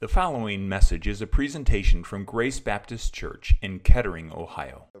The following message is a presentation from Grace Baptist Church in Kettering,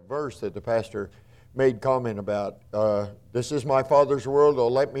 Ohio. A verse that the pastor made comment about, this is my Father's world, oh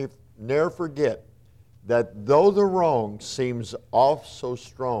let me ne'er forget that though the wrong seems oft so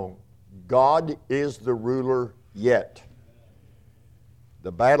strong, God is the ruler yet.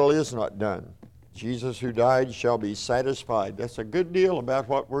 The battle is not done. Jesus who died shall be satisfied. That's a good deal about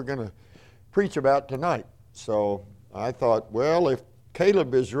what we're going to preach about tonight. So I thought, well, if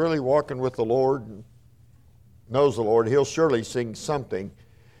Caleb is really walking with the Lord and knows the Lord, he'll surely sing something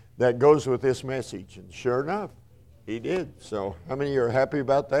that goes with this message. And sure enough, he did. So how many of you are happy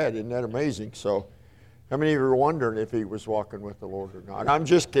about that? Isn't that amazing? So how many of you are wondering if he was walking with the Lord or not? I'm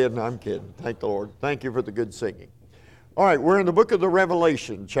just kidding. I'm kidding. Thank the Lord. Thank you for the good singing. All right, we're in the book of the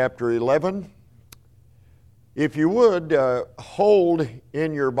Revelation, chapter 11. If you would, hold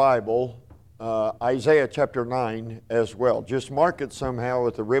in your Bible Isaiah chapter 9 as well. Just mark it somehow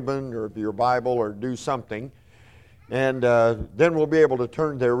with a ribbon or your Bible or do something. And then we'll be able to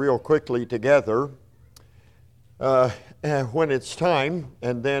turn there real quickly together when it's time.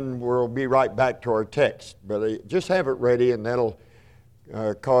 And then we'll be right back to our text. But just have it ready and that'll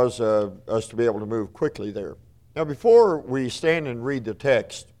cause us to be able to move quickly there. Now before we stand and read the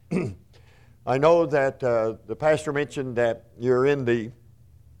text, I know that the pastor mentioned that you're in the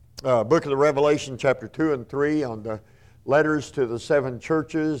book of the Revelation, chapter 2 and 3, on the letters to the 7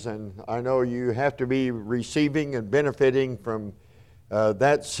 churches, and I know you have to be receiving and benefiting from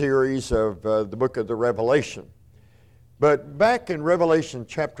that series of the book of the Revelation. But back in Revelation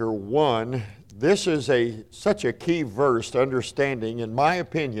chapter 1, this is such a key verse to understanding, in my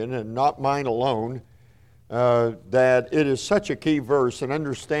opinion, and not mine alone, that it is such a key verse in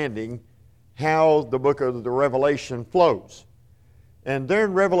understanding how the book of the Revelation flows. And there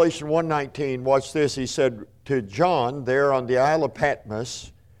in Revelation 1:19, watch this, he said to John there on the Isle of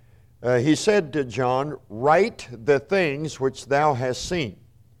Patmos, he said to John, write the things which thou hast seen.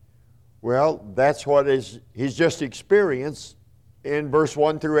 Well, that's what he's just experienced in verse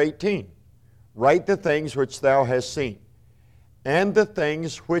 1 through 18. Write the things which thou hast seen, and the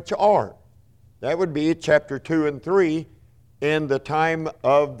things which are. That would be chapter 2 and 3 in the time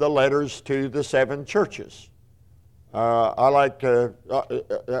of the letters to the 7 churches. I like to,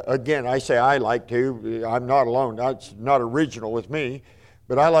 again, I say I like to, I'm not alone, that's not original with me,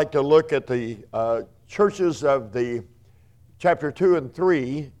 but I like to look at the churches of the chapter 2 and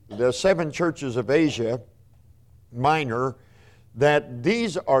 3, the 7 churches of Asia Minor, that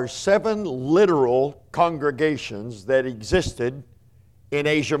these are 7 literal congregations that existed in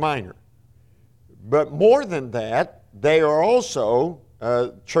Asia Minor. But more than that, they are also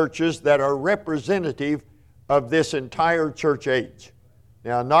churches that are representative of this entire church age.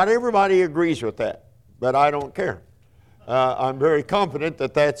 Now, not everybody agrees with that, but I don't care. I'm very confident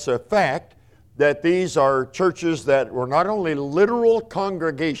that that's a fact, that these are churches that were not only literal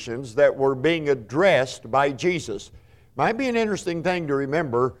congregations that were being addressed by Jesus. Might be an interesting thing to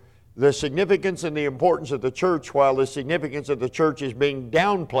remember the significance and the importance of the church, while the significance of the church is being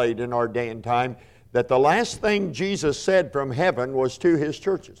downplayed in our day and time, that the last thing Jesus said from heaven was to his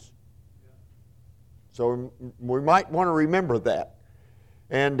churches. So we might want to remember that.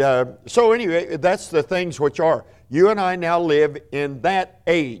 And so anyway, that's the things which are. You and I now live in that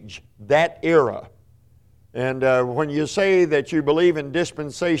age, that era. And when you say that you believe in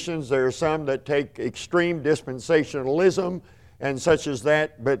dispensations, there are some that take extreme dispensationalism and such as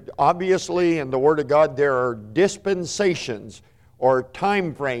that. But obviously in the Word of God there are dispensations or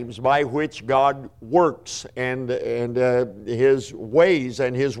time frames by which God works, and His ways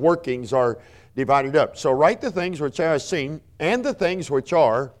and His workings are divided up. So write the things which I have seen, and the things which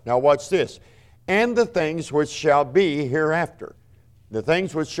are, now watch this, and the things which shall be hereafter. The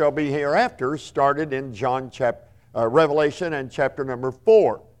things which shall be hereafter started in Revelation and chapter number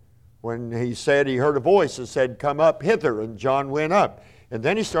 4, when he said he heard a voice that said, come up hither, and John went up. And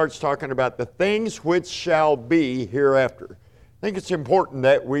then he starts talking about the things which shall be hereafter. I think it's important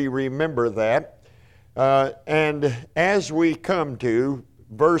that we remember that. And as we come to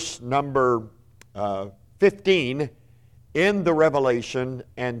verse number 15 in the Revelation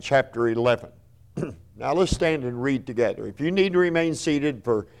and chapter 11. Now let's stand and read together. If you need to remain seated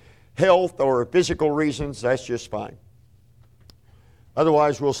for health or physical reasons, that's just fine.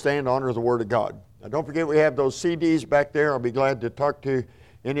 Otherwise, we'll stand and honor the Word of God. Now don't forget we have those CDs back there. I'll be glad to talk to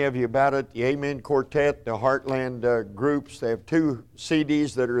any of you about it. The Amen Quartet, the Heartland groups, they have 2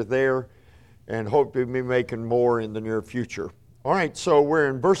 CDs that are there, and hope to be making more in the near future. All right, so we're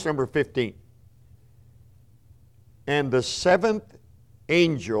in verse number 15. And the 7th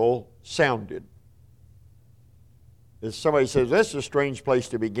angel sounded. If somebody says, that's a strange place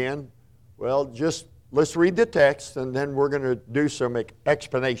to begin, well, just let's read the text, and then we're going to do some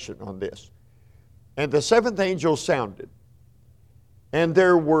explanation on this. And the seventh angel sounded, and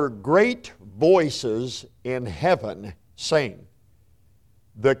there were great voices in heaven saying,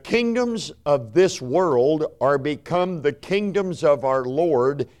 the kingdoms of this world are become the kingdoms of our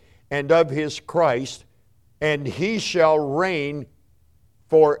Lord and of His Christ, and He shall reign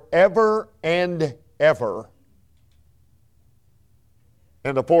forever and ever.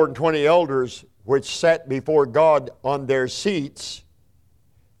 And the 24 elders which sat before God on their seats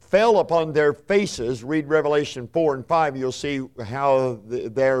fell upon their faces. Read Revelation 4 and 5. You'll see how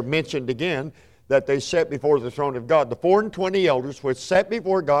they're mentioned again, that they sat before the throne of God. The 24 elders which sat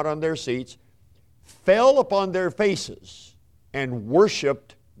before God on their seats fell upon their faces and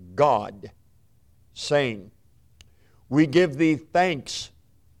worshiped God, saying, we give Thee thanks,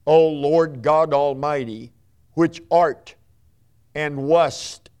 O Lord God Almighty, which art and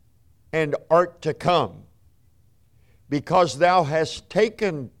wast and art to come, because Thou hast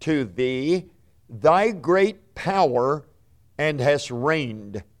taken to Thee Thy great power and hast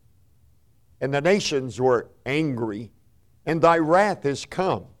reigned. And the nations were angry, and Thy wrath is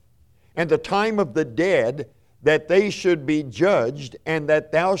come, and the time of the dead, that they should be judged, and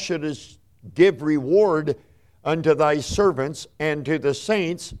that Thou shouldest give reward unto Thy servants and to the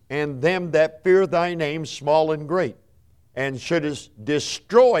saints and them that fear Thy name, small and great, and shouldest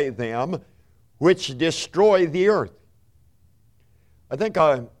destroy them which destroy the earth. I think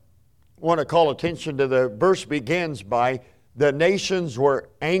I want to call attention to the verse begins by, the nations were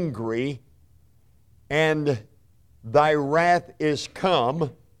angry, and Thy wrath is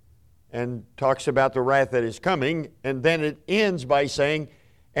come, and talks about the wrath that is coming, and then it ends by saying,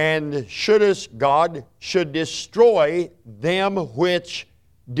 and shouldest God should destroy them which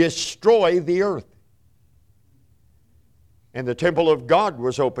destroy the earth. And the temple of God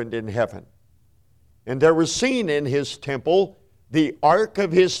was opened in heaven, and there was seen in His temple the ark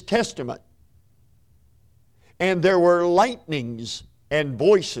of His testament. And there were lightnings and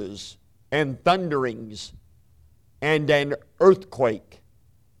voices and thunderings and an earthquake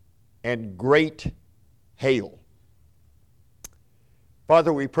and great hail.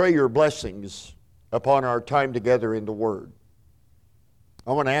 Father, we pray Your blessings upon our time together in the Word.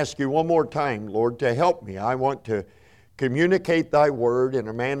 I want to ask You one more time, Lord, to help me. I want to communicate Thy Word in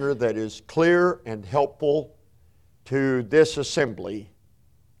a manner that is clear and helpful to this assembly,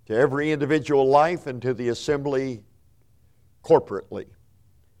 to every individual life, and to the assembly corporately.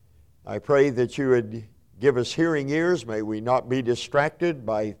 I pray that You would give us hearing ears. May we not be distracted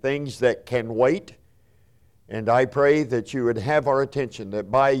by things that can wait. And I pray that You would have our attention,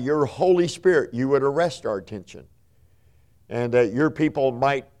 that by Your Holy Spirit You would arrest our attention, and that Your people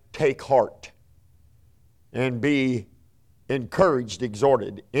might take heart and be encouraged,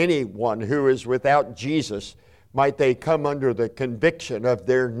 exhorted. Anyone who is without Jesus, might they come under the conviction of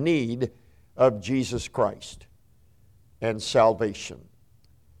their need of Jesus Christ and salvation.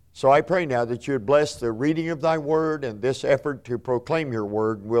 So I pray now that You would bless the reading of Thy Word and this effort to proclaim Your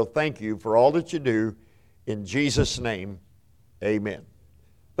Word. We'll thank You for all that You do. In Jesus' name, amen.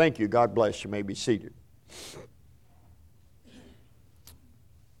 Thank you. God bless. You may be seated.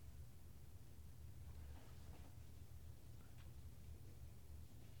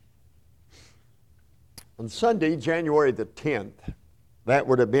 On Sunday, January the 10th, that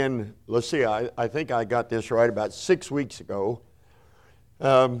would have been, let's see, I think I got this right, about 6 weeks ago.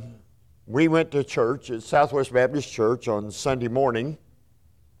 We went to church at Southwest Baptist Church on Sunday morning,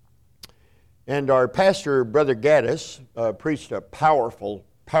 and our pastor, Brother Gaddis, preached a powerful,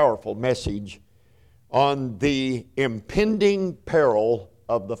 powerful message on the impending peril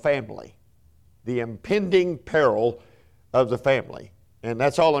of the family. The impending peril of the family. And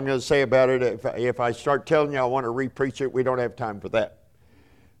that's all I'm going to say about it. If I start telling you I want to re-preach it, we don't have time for that.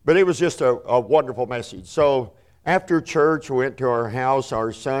 But it was just a wonderful message. So after church, we went to our house.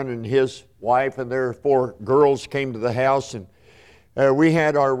 Our son and his wife and their 4 girls came to the house. And we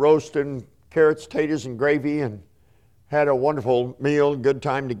had our roast and carrots, potatoes, and gravy, and had a wonderful meal, good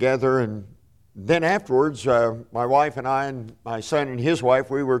time together. And then afterwards, my wife and I and my son and his wife,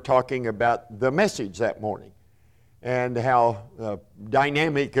 we were talking about the message that morning, and how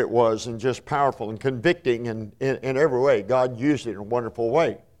dynamic it was, and just powerful and convicting in every way. God used it in a wonderful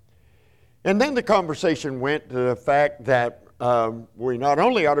way. And then the conversation went to the fact that we not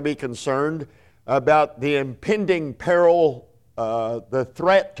only ought to be concerned about the impending peril, the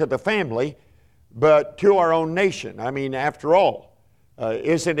threat to the family, but to our own nation. I mean, after all,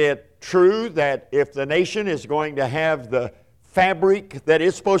 isn't it true that if the nation is going to have the fabric that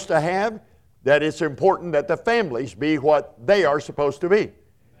it's supposed to have, that it's important that the families be what they are supposed to be.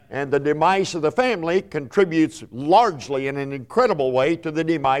 And the demise of the family contributes largely in an incredible way to the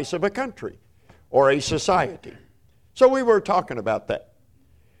demise of a country or a society. So we were talking about that.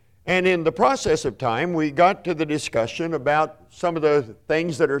 And in the process of time, we got to the discussion about some of the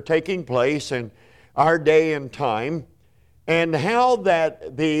things that are taking place in our day and time, and how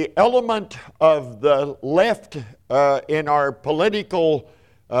that the element of the left in our political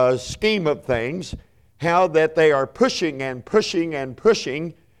scheme of things, how that they are pushing and pushing and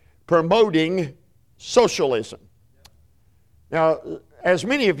pushing, promoting socialism. Now, as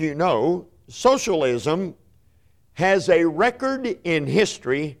many of you know, socialism has a record in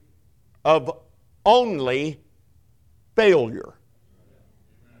history of only failure.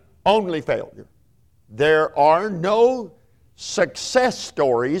 Only failure. There are no success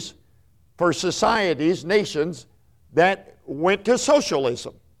stories for societies, nations that went to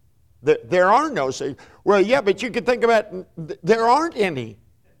socialism. There are no. Well, yeah, but you can think about, there aren't any.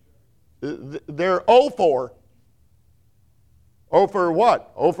 They're 0 for. 0 for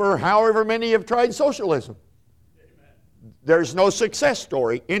what? 0 for however many have tried socialism. There's no success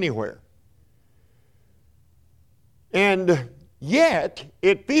story anywhere. And yet,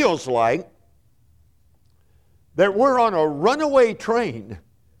 it feels like that we're on a runaway train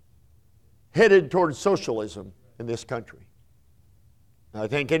headed towards socialism in this country. I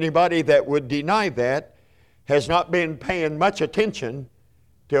think anybody that would deny that has not been paying much attention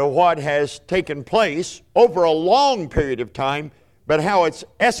to what has taken place over a long period of time, but how it's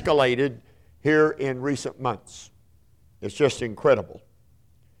escalated here in recent months. It's just incredible.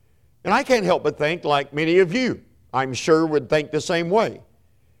 And I can't help but think, like many of you, I'm sure would think the same way,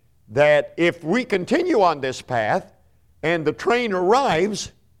 that if we continue on this path and the train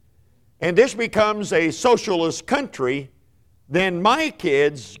arrives and this becomes a socialist country, then my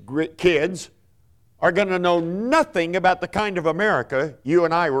kids are going to know nothing about the kind of America you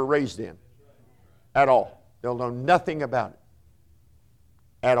and I were raised in at all. They'll know nothing about it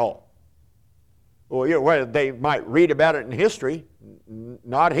at all. Well, you know, they might read about it in history,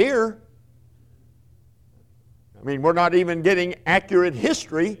 not here. I mean, we're not even getting accurate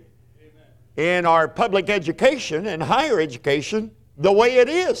history in our public education and higher education the way it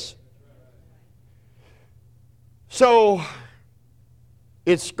is. So,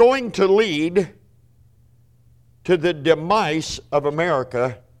 it's going to lead to the demise of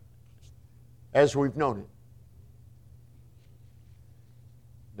America as we've known it.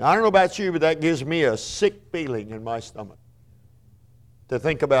 Now, I don't know about you, but that gives me a sick feeling in my stomach to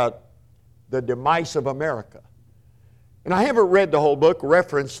think about the demise of America. And I haven't read the whole book,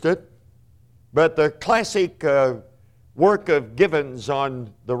 referenced it, but the classic work of Gibbons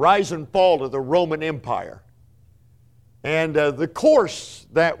on the rise and fall of the Roman Empire. And the course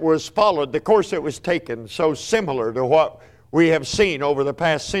that was followed, the course that was taken, so similar to what we have seen over the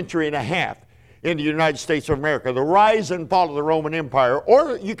past century and a half in the United States of America. The rise and fall of the Roman Empire,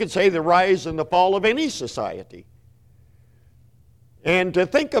 or you could say the rise and the fall of any society. And to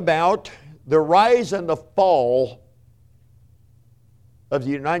think about the rise and the fall of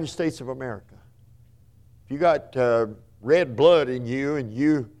the United States of America. If you got red blood in you and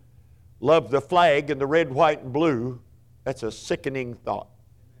you love the flag and the red, white, and blue, that's a sickening thought.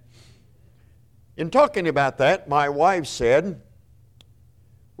 In talking about that, my wife said,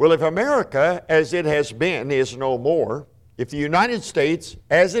 well, if America, as it has been, is no more, if the United States,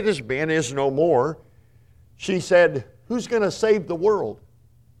 as it has been, is no more, she said, who's going to save the world?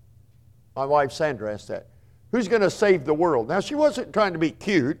 My wife Sandra asked that. Who's going to save the world? Now, she wasn't trying to be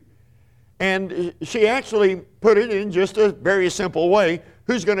cute, and she actually put it in just a very simple way,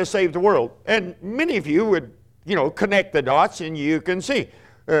 who's going to save the world? And many of you would connect the dots and you can see.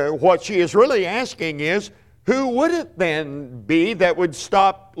 What she is really asking is, who would it then be that would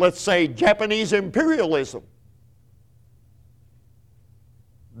stop, let's say, Japanese imperialism?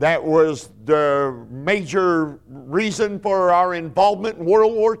 That was the major reason for our involvement in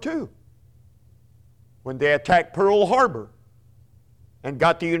World War II, when they attacked Pearl Harbor and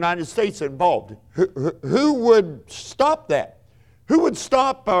got the United States involved. Who would stop that? Who would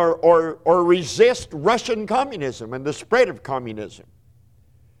stop or resist Russian communism and the spread of communism?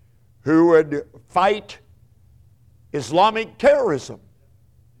 Who would fight Islamic terrorism?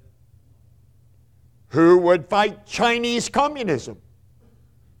 Who would fight Chinese communism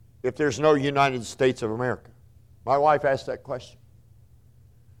if there's no United States of America? My wife asked that question.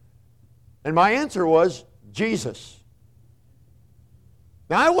 And my answer was, Jesus.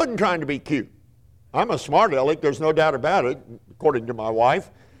 Now, I wasn't trying to be cute. I'm a smart aleck, there's no doubt about it, according to my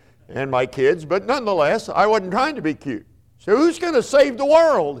wife and my kids, but nonetheless, I wasn't trying to be cute. So who's going to save the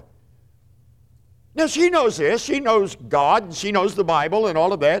world? Now, she knows this. She knows God. She knows the Bible and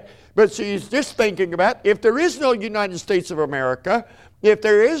all of that. But she's just thinking about, if there is no United States of America, if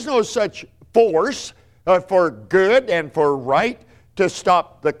there is no such force for good and for right to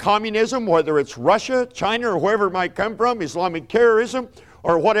stop the communism, whether it's Russia, China, or wherever it might come from, Islamic terrorism,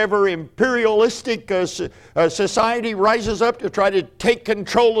 or whatever imperialistic society rises up to try to take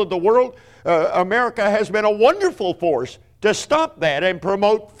control of the world, America has been a wonderful force to stop that and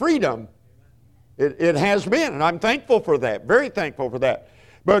promote freedom. It has been, and I'm thankful for that, very thankful for that.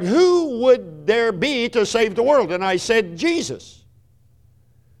 But who would there be to save the world? And I said, Jesus.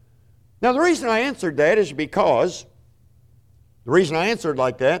 Now, the reason I answered that is because, the reason I answered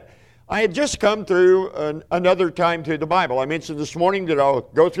like that, I had just come through another time through the Bible. I mentioned this morning that I'll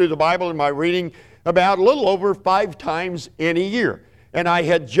go through the Bible in my reading about a little over 5 times in a year. And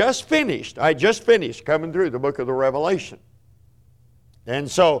I just finished coming through the book of the Revelation. And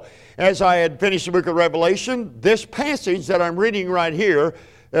so, as I had finished the book of Revelation, this passage that I'm reading right here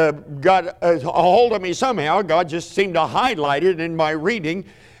got a hold of me somehow. God just seemed to highlight it in my reading.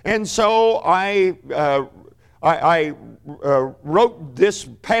 And so I wrote this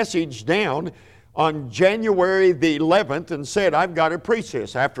passage down on January the 11th and said, I've got to preach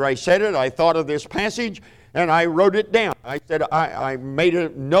this. After I said it, I thought of this passage and I wrote it down. I said, I made a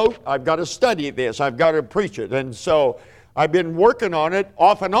note, I've got to study this, I've got to preach it. And so I've been working on it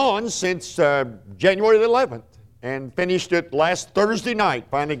off and on since January the 11th and finished it last Thursday night.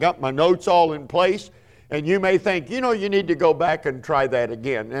 Finally got my notes all in place. And you may think, you need to go back and try that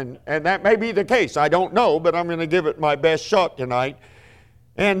again. And that may be the case. I don't know, but I'm going to give it my best shot tonight.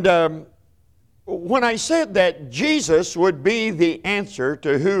 And when I said that Jesus would be the answer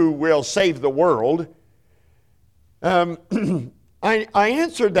to who will save the world, I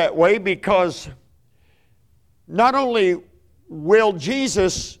answered that way because not only will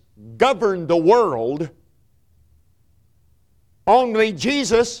Jesus govern the world, only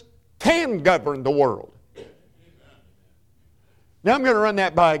Jesus can govern the world. Now I'm going to run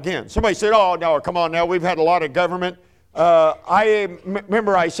that by again. Somebody said, oh, no, come on now, we've had a lot of government.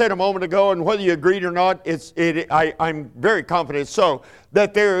 Remember I said a moment ago, and whether you agreed or not, I'm very confident so,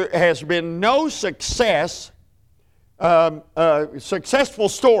 that there has been no successful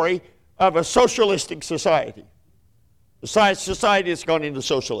story of a socialistic society. A society that's gone into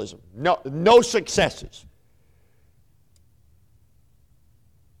socialism. No successes.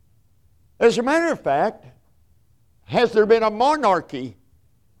 As a matter of fact, has there been a monarchy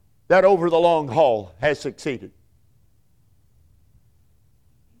that over the long haul has succeeded?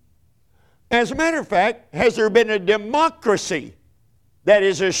 As a matter of fact, has there been a democracy that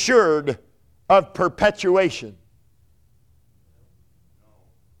is assured of perpetuation?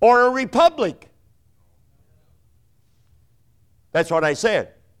 Or a republic? That's what I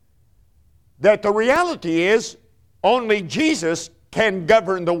said. That the reality is only Jesus can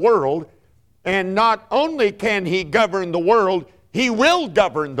govern the world, and not only can He govern the world, He will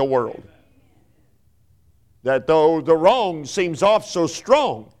govern the world. That though the wrong seems off so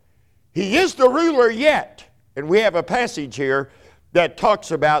strong, He is the ruler yet. And we have a passage here that talks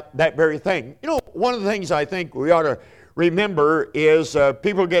about that very thing. One of the things I think we ought to remember is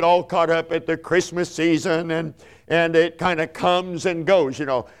people get all caught up at the Christmas season and it kind of comes and goes.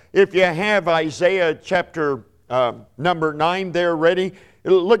 If you have Isaiah chapter number 9 there ready,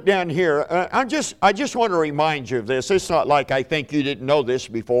 look down here. I just want to remind you of this. It's not like I think you didn't know this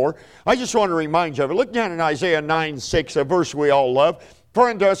before. I just want to remind you of it. Look down in Isaiah 9:6, a verse we all love. For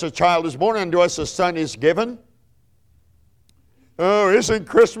unto us a child is born, unto us a son is given. Oh, isn't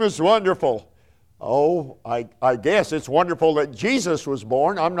Christmas wonderful? Oh, I guess it's wonderful that Jesus was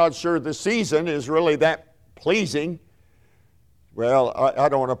born. I'm not sure the season is really that pleasing. Well, I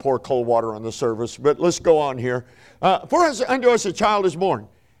don't want to pour cold water on the service, but let's go on here. For unto us a child is born,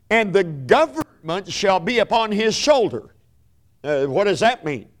 and the government shall be upon His shoulder. What does that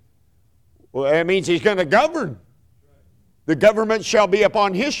mean? Well, that means He's going to govern. The government shall be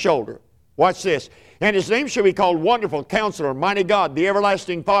upon His shoulder. Watch this. And His name shall be called Wonderful, Counselor, Mighty God, the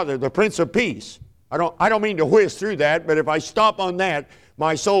Everlasting Father, the Prince of Peace. I don't mean to whiz through that, but if I stop on that,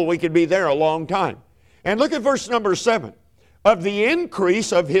 my soul, we could be there a long time. And look at verse number 7. Of the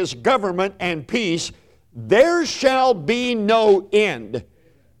increase of His government and peace, there shall be no end.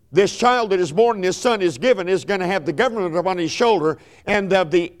 This child that is born and His son is given is going to have the government upon His shoulder, and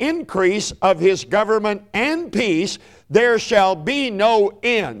of the increase of His government and peace, there shall be no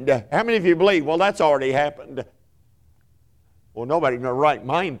end. How many of you believe, well, that's already happened? Well, nobody in their right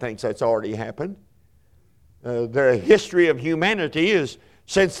mind thinks that's already happened. The history of humanity is,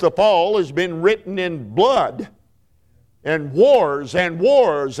 since the fall, has been written in blood. And wars and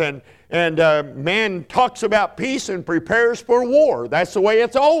And man talks about peace and prepares for war. That's the way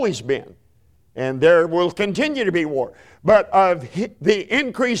it's always been. And there will continue to be war. But of the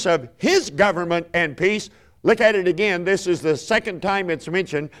increase of His government and peace, look at it again. This is the second time it's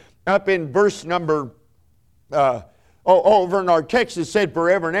mentioned up in verse number, over in our text it said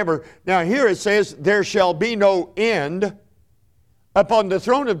forever and ever. Now here it says, there shall be no end upon the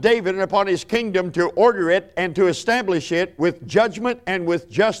throne of David and upon His kingdom, to order it and to establish it with judgment and with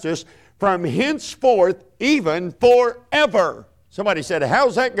justice from henceforth even forever. Somebody said,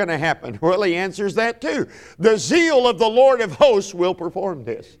 how's that going to happen? Well, He answers that too. The zeal of the Lord of hosts will perform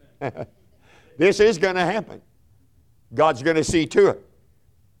this. This is going to happen. God's going to see to it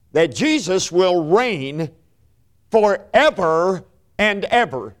that Jesus will reign forever and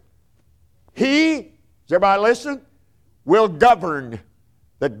ever. He, is everybody listening? Will govern.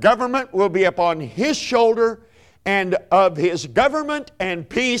 The government will be upon His shoulder, and of His government and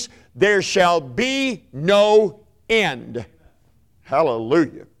peace there shall be no end.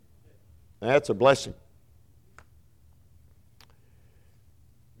 Hallelujah. That's a blessing.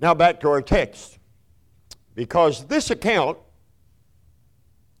 Now back to our text. Because this account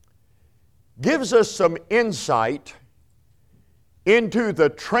gives us some insight into the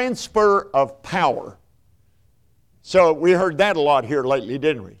transfer of power. So we heard that a lot here lately,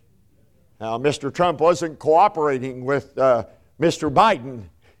 didn't we? Now, Mr. Trump wasn't cooperating with Mr. Biden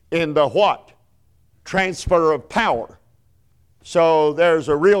in the what? Transfer of power. So there's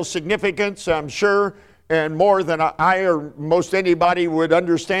a real significance, I'm sure, and more than I or most anybody would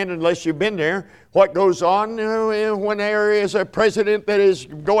understand unless you've been there, what goes on when there is a president that is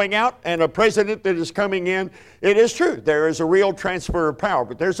going out and a president that is coming in. It is true, there is a real transfer of power,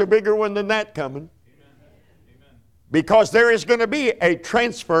 but there's a bigger one than that coming. Because there is going to be a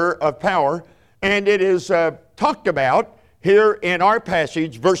transfer of power, and it is talked about here in our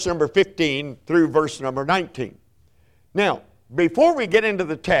passage, verse number 15 through verse number 19. Now, before we get into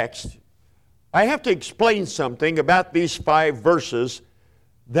the text, I have to explain something about these 5 verses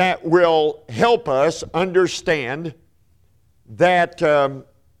that will help us understand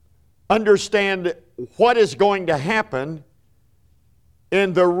understand what is going to happen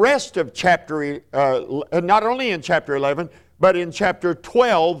in the rest of chapter, not only in chapter 11, but in chapter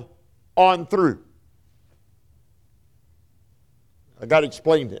 12 on through. I've got to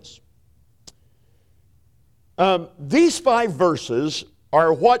explain this. These 5 verses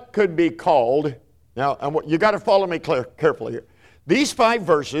are what could be called, now you got to follow me carefully here. These 5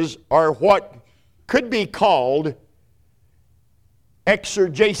 verses are what could be called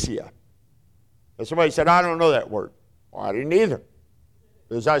exegesia. And somebody said, I don't know that word. Well, I didn't either.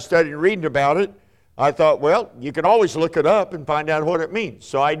 As I studied reading about it, I thought, well, you can always look it up and find out what it means.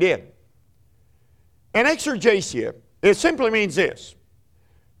 So I did. And exegesia, it simply means this.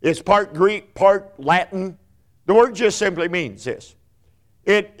 It's part Greek, part Latin. The word just simply means this.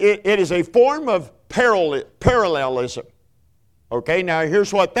 It is a form of parallelism. Okay, now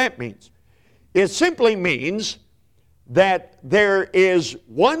here's what that means. It simply means that there is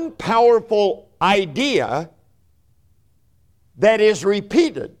one powerful idea that is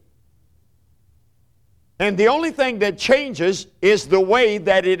repeated. And the only thing that changes is the way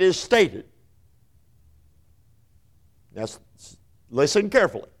that it is stated. Now, listen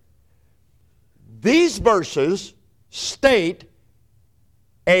carefully. These verses state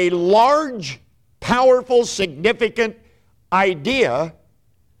a large, powerful, significant idea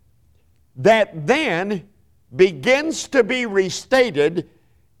that then begins to be restated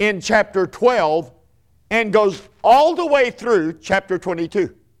in chapter 12 and goes all the way through chapter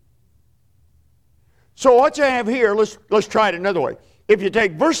 22. So what you have here, let's try it another way. If you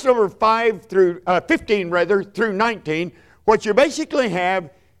take verse number 5 through 15 through 19, what you basically have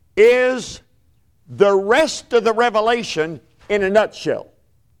is the rest of the revelation in a nutshell.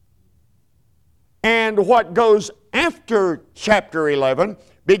 And what goes after chapter 11,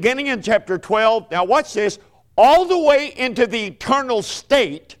 beginning in chapter 12, now watch this, all the way into the eternal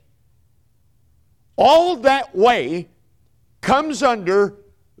state, all that way comes under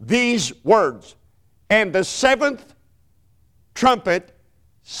these words. And the 7th trumpet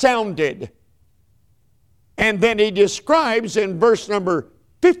sounded. And then he describes in verse number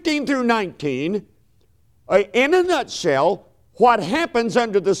 15 through 19, in a nutshell, what happens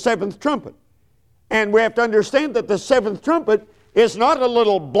under the 7th trumpet. And we have to understand that the 7th trumpet is not a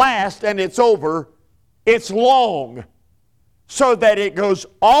little blast and it's over. It's long, so that it goes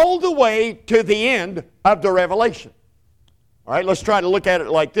all the way to the end of the revelation. All right, let's try to look at it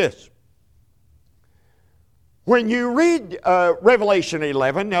like this. When you read Revelation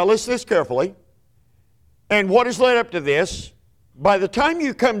 11, now listen to this carefully, and what has led up to this, by the time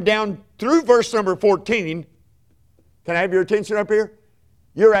you come down through verse number 14, can I have your attention up here?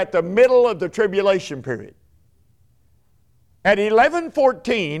 You're at the middle of the tribulation period. At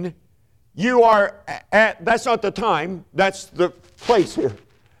 11:14, you are at, that's not the time, that's the place here.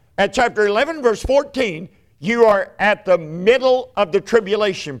 At chapter 11, verse 14, you are at the middle of the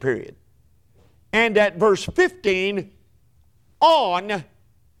tribulation period. And at verse 15 on,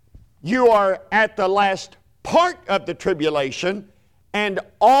 you are at the last part of the tribulation and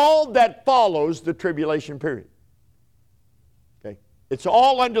all that follows the tribulation period. Okay? It's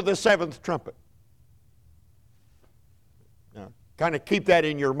all under the seventh trumpet. Now, kind of keep that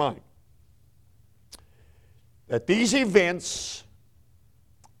in your mind. That these events,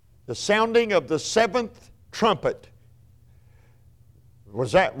 the sounding of the seventh trumpet,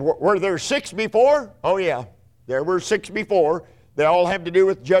 were there 6 before? Oh yeah, there were 6 before. They all have to do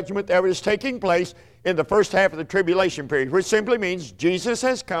with judgment that was taking place in the first half of the tribulation period, which simply means Jesus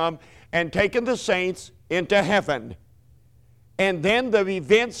has come and taken the saints into heaven. And then the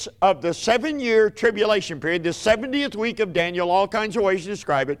events of the 7-year tribulation period, the 70th week of Daniel, all kinds of ways to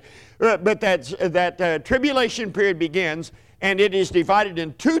describe it, but that tribulation period begins, and it is divided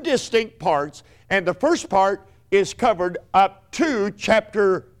in 2 distinct parts, and the first part is covered up to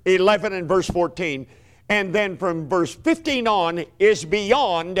chapter 11 and verse 14, and then from verse 15 on is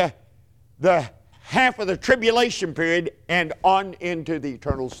beyond the half of the tribulation period and on into the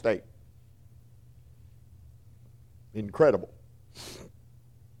eternal state. Incredible.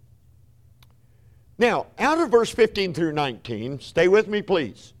 Now, out of verse 15 through 19, stay with me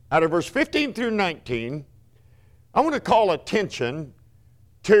please. Out of verse 15 through 19, I want to call attention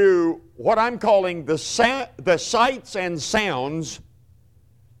to what I'm calling the sights and sounds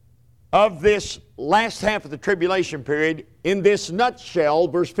of this last half of the tribulation period in this nutshell,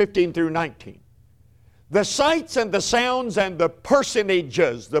 verse 15 through 19. The sights and the sounds and the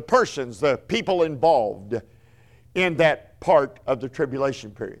personages, the persons, the people involved in that part of the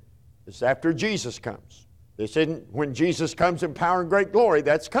tribulation period. It's after Jesus comes. This isn't when Jesus comes in power and great glory.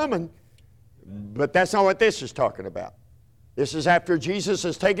 That's coming. But that's not what this is talking about. This is after Jesus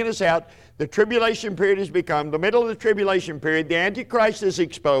has taken us out. The tribulation period has become the middle of the tribulation period. The Antichrist is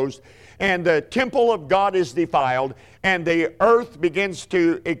exposed, and the temple of God is defiled, and the earth begins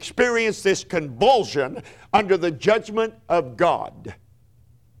to experience this convulsion under the judgment of God.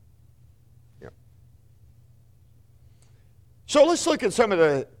 Yeah. So let's look at some of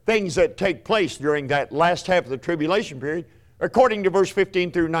the things that take place during that last half of the tribulation period, according to verse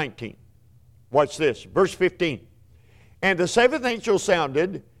 15 through 19. Watch this, verse 15. And the 7th angel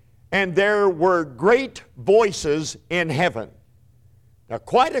sounded, and there were great voices in heaven. Now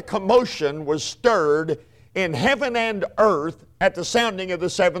quite a commotion was stirred in heaven and earth at the sounding of the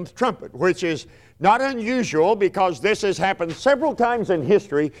 7th trumpet, which is not unusual because this has happened several times in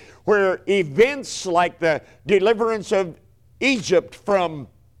history where events like the deliverance of Egypt of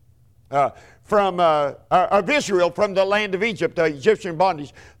Israel from the land of Egypt, the Egyptian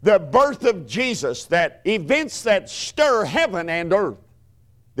bondage, the birth of Jesus, that events that stir heaven and earth.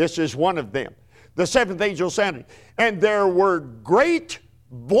 This is one of them. The 7th angel sounded, and there were great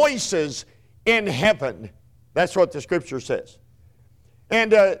voices in heaven. That's what the Scripture says.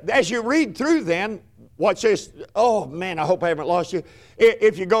 And as you read through then, watch this. Oh man, I hope I haven't lost you.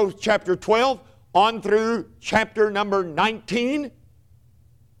 If you go chapter 12 on through chapter number 19,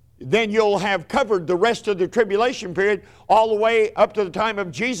 then you'll have covered the rest of the tribulation period all the way up to the time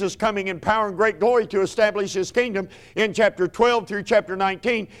of Jesus coming in power and great glory to establish His kingdom in chapter 12 through chapter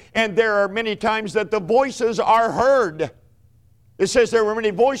 19. And there are many times that the voices are heard. It says there were many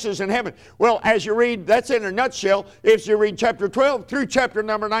voices in heaven. Well, as you read, that's in a nutshell. If you read chapter 12 through chapter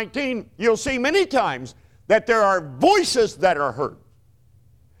number 19, you'll see many times that there are voices that are heard.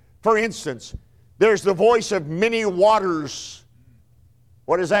 For instance, there's the voice of many waters.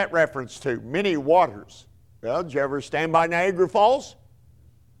 What is that reference to? Many waters. Well, did you ever stand by Niagara Falls?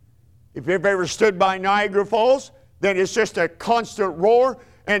 If you've ever stood by Niagara Falls, then it's just a constant roar,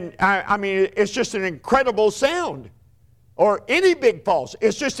 and I mean, it's just an incredible sound. Or any big falls,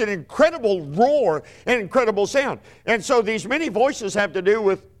 it's just an incredible roar, an incredible sound. And so these many voices have to do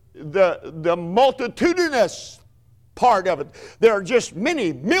with the multitudinous part of it. There are just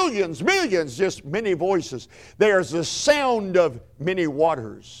many, millions, just many voices. There's the sound of many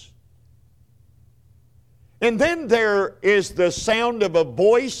waters. And then there is the sound of a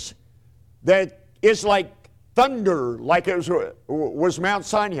voice that is like thunder, like it was Mount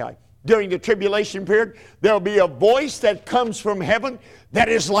Sinai. During the tribulation period, there'll be a voice that comes from heaven that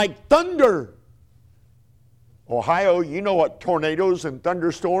is like thunder. Ohio, you know what tornadoes and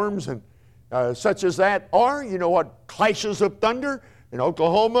thunderstorms and such as that are. You know what clashes of thunder? In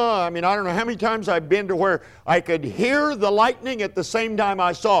Oklahoma, I mean, I don't know how many times I've been to where I could hear the lightning at the same time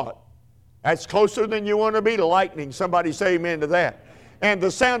I saw it. That's closer than you want to be to lightning. Somebody say amen to that. And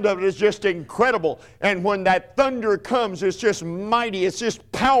the sound of it is just incredible. And when that thunder comes, it's just mighty. It's just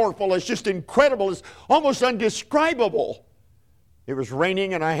powerful. It's just incredible. It's almost undescribable. It was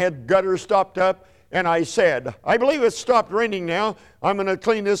raining and I had gutters stopped up. And I said, I believe it's stopped raining now. I'm going to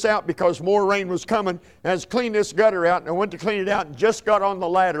clean this out because more rain was coming. And I cleaned this gutter out, and I went to clean it out and just got on the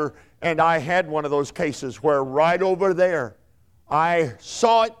ladder, and I had one of those cases where right over there, I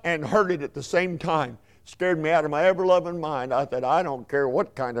saw it and heard it at the same time. Scared me out of my ever-loving mind. I thought, I don't care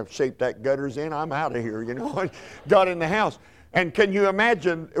what kind of shape that gutter's in. I'm out of here, you know. I got in the house. And can you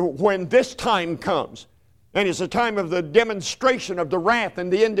imagine when this time comes? And it's a time of the demonstration of the wrath and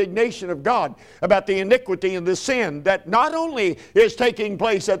the indignation of God about the iniquity and the sin that not only is taking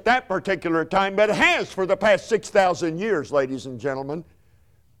place at that particular time, but has for the past 6,000 years, ladies and gentlemen.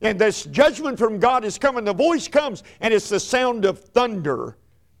 And this judgment from God is coming. The voice comes, and it's the sound of thunder,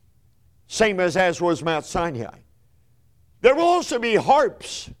 same as was Mount Sinai. There will also be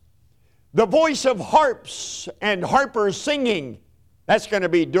harps, the voice of harps and harpers singing. That's going to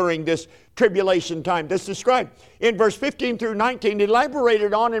be during this tribulation time. That's described in verse 15 through 19,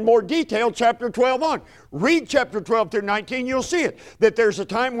 elaborated on in more detail, chapter 12 on. Read chapter 12 through 19, you'll see it. That there's a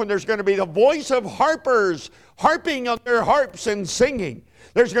time when there's going to be the voice of harpers, harping on their harps and singing.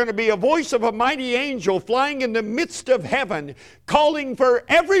 There's going to be a voice of a mighty angel flying in the midst of heaven, calling for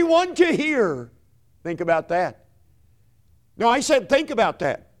everyone to hear. Think about that. No, I said think about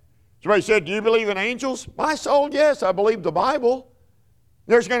that. Somebody said, do you believe in angels? My soul, yes, I believe the Bible.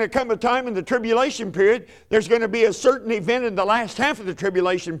 There's going to come a time in the tribulation period, there's going to be a certain event in the last half of the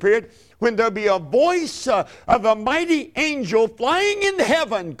tribulation period when there'll be a voice of a mighty angel flying in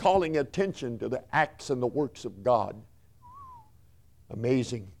heaven calling attention to the acts and the works of God.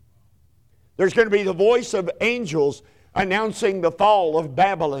 Amazing. There's going to be the voice of angels announcing the fall of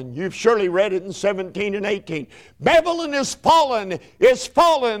Babylon. You've surely read it in 17 and 18. Babylon is fallen,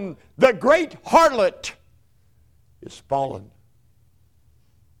 the great harlot is fallen.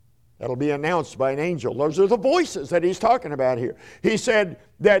 That'll be announced by an angel. Those are the voices that he's talking about here. He said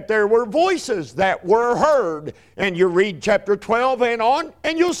that there were voices that were heard. And you read chapter 12 and on,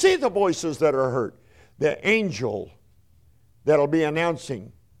 and you'll see the voices that are heard. The angel that'll be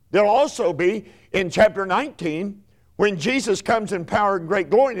announcing. There'll also be in chapter 19, when Jesus comes in power and great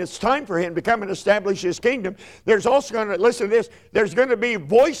glory, and it's time for him to come and establish his kingdom, there's also going to, listen to this, there's going to be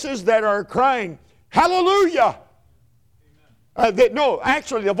voices that are crying, hallelujah.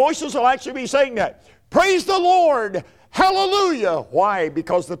 The voices will actually be saying that. Praise the Lord. Hallelujah. Why?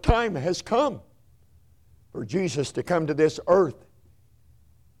 Because the time has come for Jesus to come to this earth,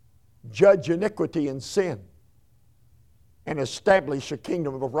 judge iniquity and sin, and establish a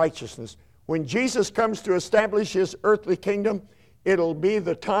kingdom of righteousness. When Jesus comes to establish his earthly kingdom, it'll be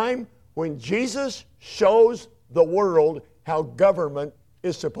the time when Jesus shows the world how government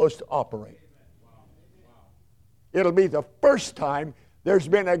is supposed to operate. It'll be the first time there's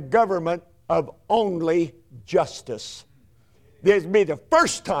been a government of only justice. It'll be the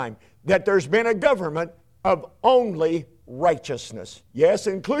first time that there's been a government of only righteousness. Yes,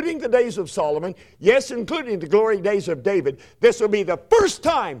 including the days of Solomon. Yes, including the glory days of David. This will be the first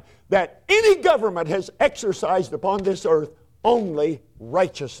time that any government has exercised upon this earth only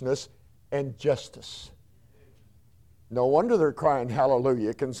righteousness and justice. No wonder they're crying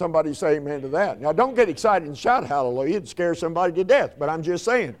hallelujah. Can somebody say amen to that? Now don't get excited and shout hallelujah. It'd scare somebody to death. But I'm just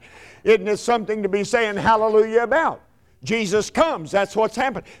saying, isn't it something to be saying hallelujah about? Jesus comes. That's what's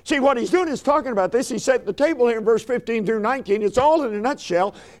happened. See, what he's doing is talking about this. He set the table here in verse 15 through 19. It's all in a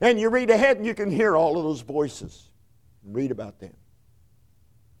nutshell. And you read ahead and you can hear all of those voices. Read about them.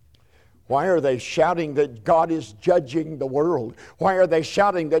 Why are they shouting that God is judging the world? Why are they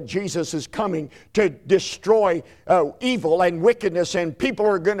shouting that Jesus is coming to destroy evil and wickedness and people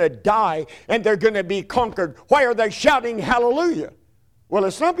are going to die and they're going to be conquered? Why are they shouting hallelujah? Well,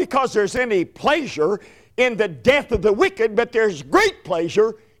 it's not because there's any pleasure in the death of the wicked, but there's great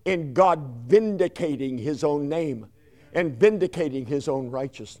pleasure in God vindicating his own name and vindicating his own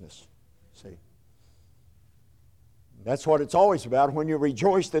righteousness. See? That's what it's always about when you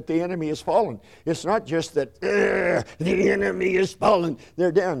rejoice that the enemy is fallen. It's not just that the enemy is fallen,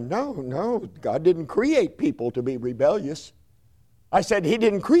 they're down. No, God didn't create people to be rebellious. I said he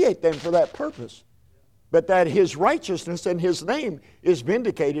didn't create them for that purpose. But that his righteousness and his name is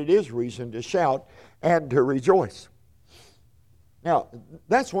vindicated is reason to shout and to rejoice. Now,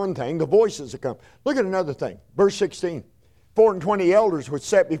 that's one thing, the voices that come. Look at another thing, verse 16. 420 elders which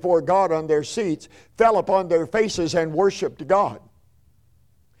sat before God on their seats fell upon their faces and worshiped God.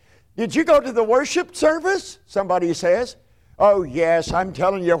 Did you go to the worship service? Somebody says. Oh, yes, I'm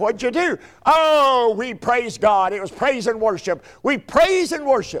telling you, what'd you do? Oh, we praise God. It was praise and worship. We praise and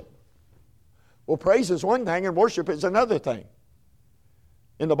worship. Well, praise is one thing and worship is another thing.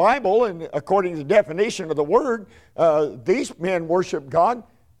 In the Bible, and according to the definition of the word, these men worship God.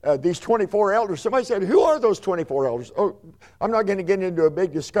 These 24 elders. Somebody said, who are those 24 elders? Oh, I'm not going to get into a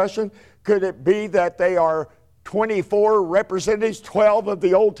big discussion. Could it be that they are 24 representatives, 12 of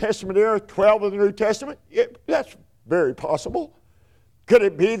the Old Testament era, 12 of the New Testament? That's very possible. Could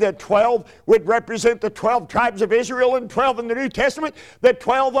it be that 12 would represent the 12 tribes of Israel and 12 in the New Testament, the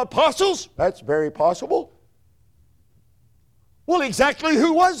 12 apostles? That's very possible. Well, exactly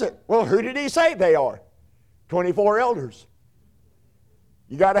who was it? Well, who did he say they are? 24 elders.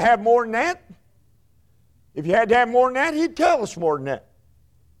 You got to have more than that? If you had to have more than that, he'd tell us more than that.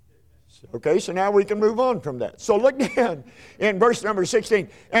 Okay, so now we can move on from that. So look down in verse number 16.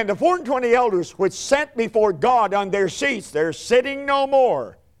 And the 420 elders which sat before God on their seats, they're sitting no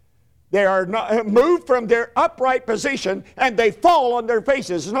more. They are not, moved from their upright position and they fall on their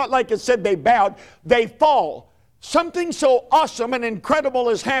faces. It's not like it said they bowed. They fall. Something so awesome and incredible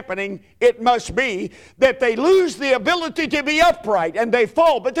is happening, it must be, that they lose the ability to be upright and they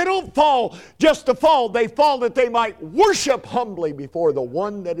fall. But they don't fall just to fall. They fall that they might worship humbly before the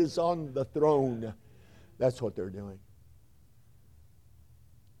one that is on the throne. That's what they're doing.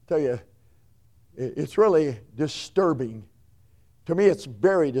 I tell you, it's really disturbing. To me, it's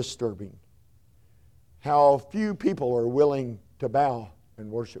very disturbing how few people are willing to bow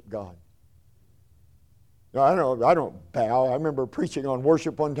and worship God. No, I don't bow. I remember preaching on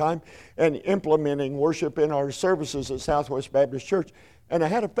worship one time and implementing worship in our services at Southwest Baptist Church. And I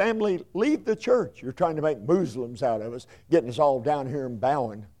had a family leave the church. You're trying to make Muslims out of us, getting us all down here and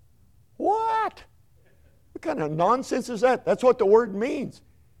bowing. What? What kind of nonsense is that? That's what the word means.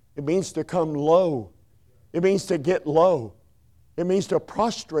 It means to come low. It means to get low. It means to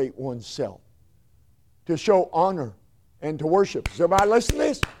prostrate oneself, to show honor, and to worship. Does everybody listen to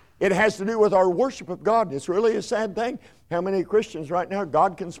this? It has to do with our worship of God. It's really a sad thing. How many Christians right now,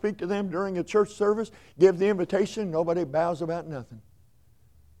 God can speak to them during a church service, give the invitation, nobody bows about nothing.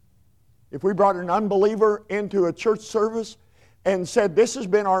 If we brought an unbeliever into a church service and said, this has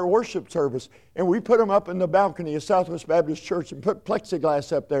been our worship service, and we put them up in the balcony of Southwest Baptist Church and put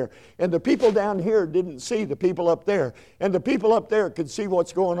plexiglass up there, and the people down here didn't see the people up there, and the people up there could see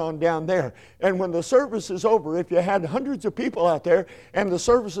what's going on down there. And when the service is over, if you had hundreds of people out there and the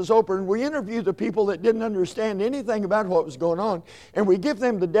service is over, and we interview the people that didn't understand anything about what was going on, and we give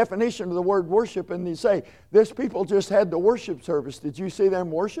them the definition of the word worship, and they say, this people just had the worship service. Did you see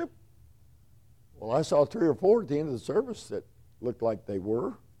them worship? Well, I saw 3 or 4 at the end of the service that looked like they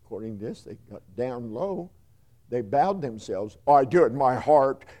were. According to this, they got down low. They bowed themselves. Oh, I do it in my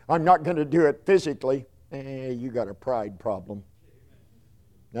heart. I'm not going to do it physically. You got a pride problem.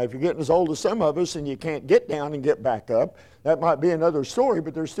 Now, if you're getting as old as some of us and you can't get down and get back up, that might be another story,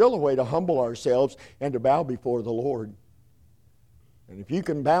 but there's still a way to humble ourselves and to bow before the Lord. And if you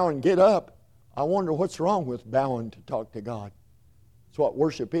can bow and get up, I wonder what's wrong with bowing to talk to God. It's what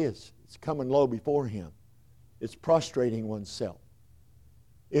worship is. It's coming low before Him. It's prostrating oneself.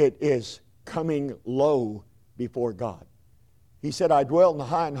 It is coming low before God. He said, I dwell in the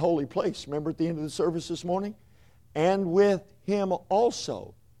high and holy place. Remember at the end of the service this morning? And with him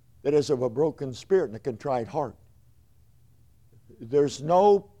also that is of a broken spirit and a contrite heart. There's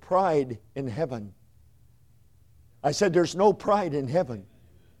no pride in heaven. I said there's no pride in heaven.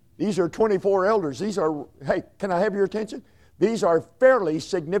 These are 24 elders. These are, hey, can I have your attention? These are fairly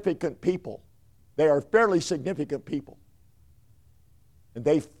significant people. They are fairly significant people. And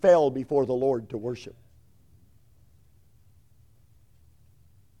they fell before the Lord to worship.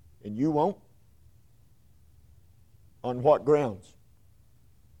 And you won't? On what grounds?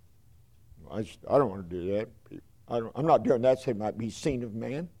 I don't want to do that. I'm not doing that so it might be seen of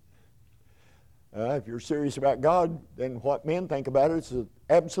man. If you're serious about God, then what men think about it is the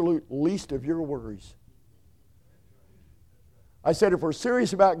absolute least of your worries. I said if we're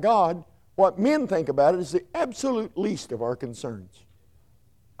serious about God, what men think about it is the absolute least of our concerns.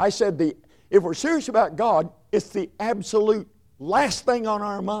 I said if we're serious about God, it's the absolute last thing on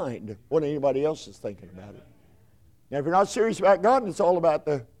our mind what anybody else is thinking about it. Now, if you're not serious about God and it's all about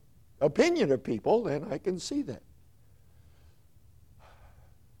the opinion of people, then I can see that.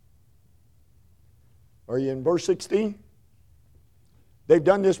 Are you in verse 16? They've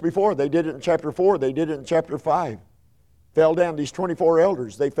done this before. They did it in chapter 4. They did it in chapter 5. Fell down. These 24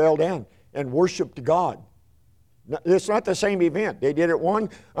 elders, they fell down and worshiped God. It's not the same event. They did it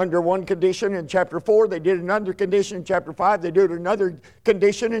under one condition in chapter 4. They did another condition in chapter 5. They did another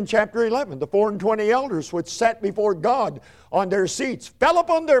condition in chapter 11. The 24 elders which sat before God on their seats fell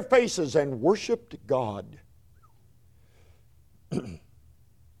upon their faces and worshiped God.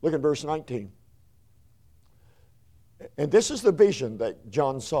 Look at verse 19. And this is the vision that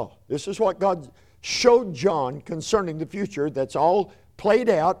John saw. This is what God showed John concerning the future. That's all played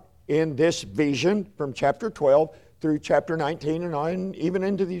out in this vision from chapter 12 through chapter 19 and on, even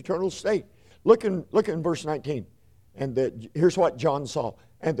into the eternal state. Look in verse 19. And here's what John saw.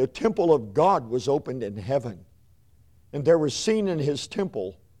 And the temple of God was opened in heaven. And there was seen in his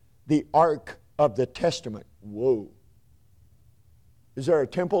temple the ark of the testament. Whoa. Is there a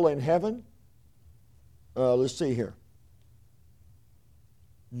temple in heaven? Let's see here.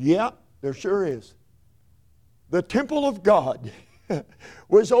 Yeah, there sure is. The temple of God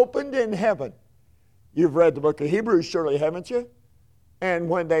was opened in heaven. You've read the book of Hebrews, surely, haven't you? And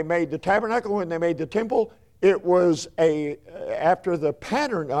when they made the tabernacle, when they made the temple, it was after the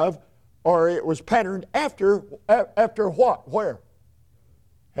pattern of, or it was patterned after what? Where?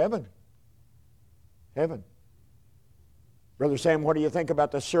 Heaven. Heaven. Brother Sam, what do you think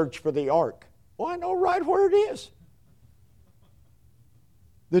about the search for the ark? Well, I know right where it is.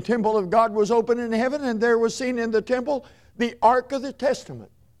 The temple of God was open in heaven, and there was seen in the temple the ark of the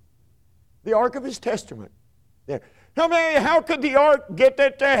testament. The ark of his testament. There. How could the ark get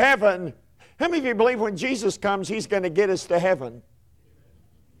it to heaven? How many of you believe when Jesus comes, he's going to get us to heaven?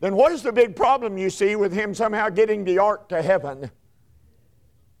 Then what is the big problem you see with him somehow getting the ark to heaven?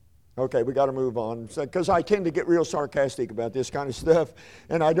 Okay, we got to move on, because I tend to get real sarcastic about this kind of stuff,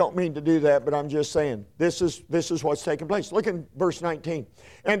 and I don't mean to do that, but I'm just saying, this is what's taking place. Look in verse 19.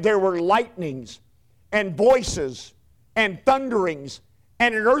 And there were lightnings, and voices, and thunderings,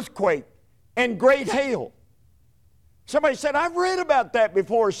 and an earthquake, and great hail. Somebody said, I've read about that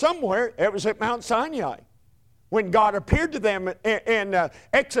before somewhere. It was at Mount Sinai, when God appeared to them in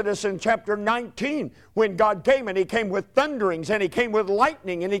Exodus in chapter 19, when God came, and he came with thunderings, and he came with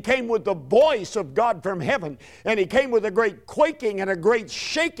lightning, and he came with the voice of God from heaven, and he came with a great quaking and a great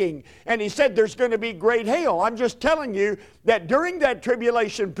shaking, and he said there's going to be great hail. I'm just telling you that during that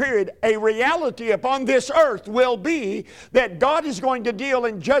tribulation period, a reality upon this earth will be that God is going to deal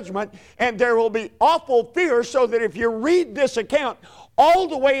in judgment, and there will be awful fear, so that if you read this account all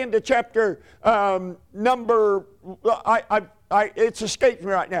the way into chapter it's escaped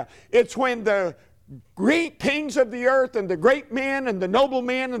me right now. It's when the great kings of the earth and the great men and the noble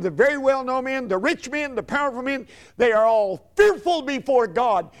men and the very well-known men, the rich men, the powerful men, they are all fearful before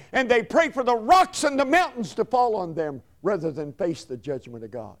God, and they pray for the rocks and the mountains to fall on them rather than face the judgment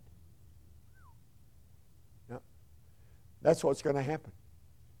of God. Now, that's what's going to happen.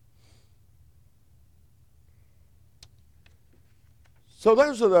 So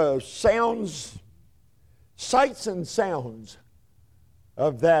those are the sounds, sights and sounds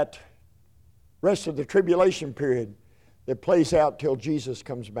of that rest of the tribulation period that plays out till Jesus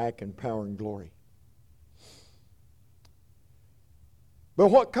comes back in power and glory. But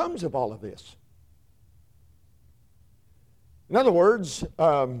what comes of all of this? In other words,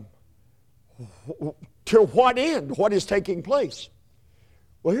 to what end? What is taking place?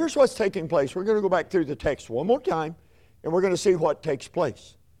 Well, here's what's taking place. We're going to go back through the text one more time, and we're going to see what takes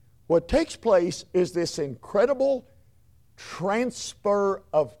place. What takes place is this incredible transfer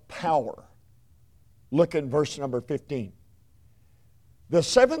of power. Look in verse number 15. The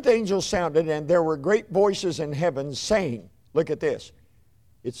seventh angel sounded, and there were great voices in heaven saying, look at this,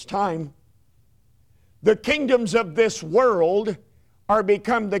 it's time. The kingdoms of this world are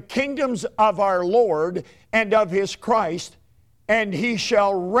become the kingdoms of our Lord and of His Christ, and He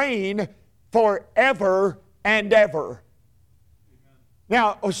shall reign forever and ever.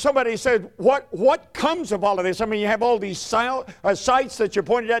 Now, somebody said, what comes of all of this? I mean, you have all these sights that you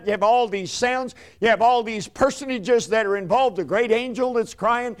pointed out. You have all these sounds. You have all these personages that are involved. The great angel that's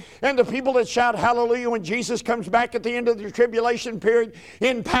crying, and the people that shout hallelujah when Jesus comes back at the end of the tribulation period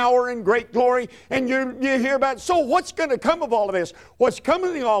in power and great glory. And you hear about, so what's going to come of all of this? What's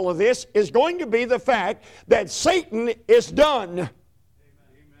coming of all of this is going to be the fact that Satan is done.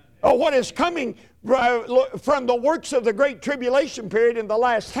 What is coming from the works of the great tribulation period in the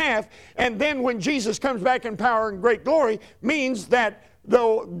last half, and then when Jesus comes back in power and great glory, means that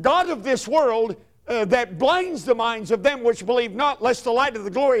the God of this world that blinds the minds of them which believe not, lest the light of the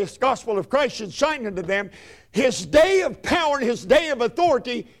glorious gospel of Christ should shine unto them, His day of power and His day of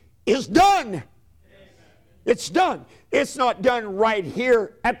authority is done. It's done. It's not done right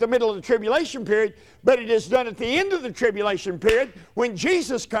here at the middle of the tribulation period, but it is done at the end of the tribulation period when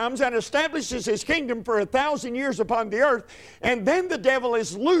Jesus comes and establishes His kingdom for 1,000 years upon the earth, and then the devil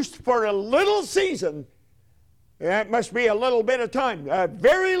is loosed for a little season. That must be a little bit of time, a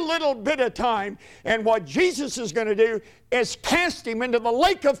very little bit of time, and what Jesus is going to do is cast him into the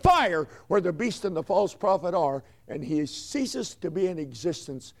lake of fire where the beast and the false prophet are, and he ceases to be in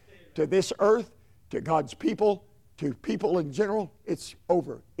existence to this earth, to God's people, to people in general. It's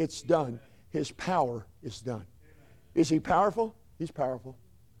over. It's done. His power is done. Is He powerful? He's powerful.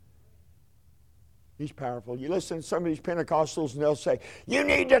 He's powerful. You listen to some of these Pentecostals and they'll say, you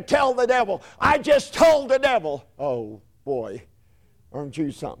need to tell the devil. I just told the devil. Oh, boy. Aren't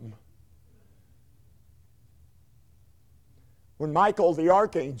you something? When Michael the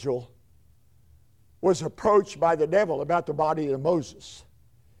archangel was approached by the devil about the body of Moses,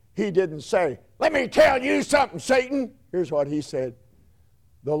 he didn't say, let me tell you something, Satan. Here's what he said.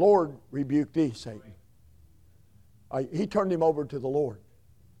 The Lord rebuked thee, Satan. He turned him over to the Lord.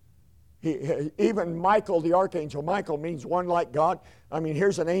 Even Michael the archangel, Michael means one like God. I mean,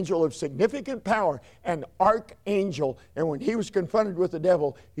 here's an angel of significant power, an archangel. And when he was confronted with the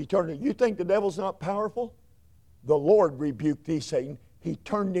devil, he turned him. You think the devil's not powerful? The Lord rebuked thee, Satan. He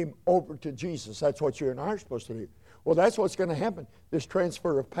turned him over to Jesus. That's what you and I are supposed to do. Well, that's what's going to happen, this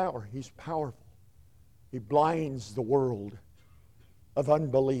transfer of power. He's powerful. He blinds the world of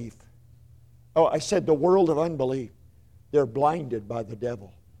unbelief. Oh, I said the world of unbelief. They're blinded by the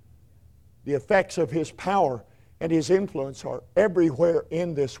devil. The effects of his power and his influence are everywhere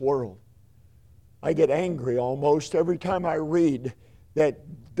in this world. I get angry almost every time I read that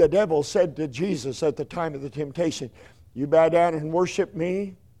the devil said to Jesus at the time of the temptation, you bow down and worship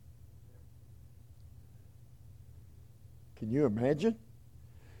me? Can you imagine?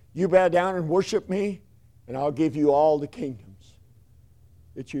 You bow down and worship me, and I'll give you all the kingdoms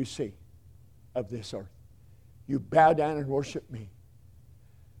that you see of this earth. You bow down and worship me.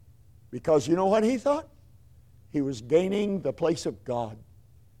 Because you know what he thought? He was gaining the place of God.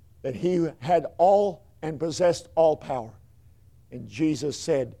 That he had all and possessed all power. And Jesus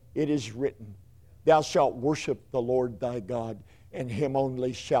said, it is written, thou shalt worship the Lord thy God, and him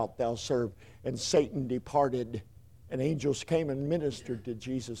only shalt thou serve. And Satan departed, and angels came and ministered to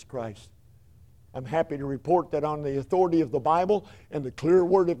Jesus Christ. I'm happy to report that on the authority of the Bible and the clear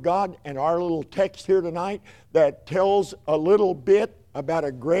Word of God and our little text here tonight that tells a little bit about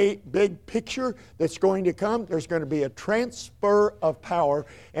a great big picture that's going to come, there's going to be a transfer of power,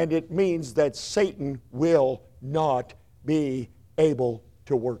 and it means that Satan will not be able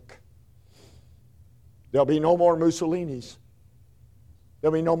to work. There'll be no more Mussolinis.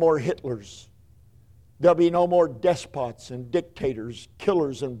 There'll be no more Hitlers. There'll be no more despots and dictators,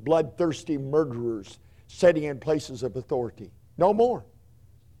 killers and bloodthirsty murderers sitting in places of authority. No more.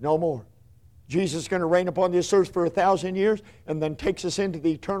 No more. Jesus is going to reign upon this earth for 1,000 years and then takes us into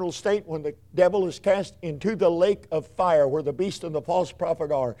the eternal state when the devil is cast into the lake of fire where the beast and the false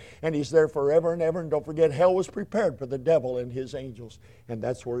prophet are. And he's there forever and ever. And don't forget, hell was prepared for the devil and his angels. And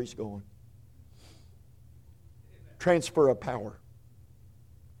that's where he's going. Transfer of power.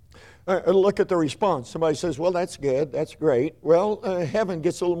 Look at the response. Somebody says, well, that's good, that's great. Well, heaven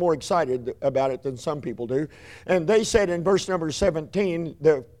gets a little more excited about it than some people do. And they said in verse number 17,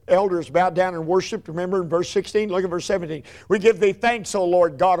 the elders bowed down and worshiped. Remember in verse 16? Look at verse 17. We give thee thanks, O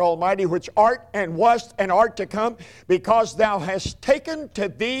Lord God Almighty, which art and wast and art to come, because thou hast taken to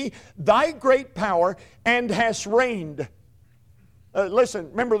thee thy great power and hast reigned. Listen,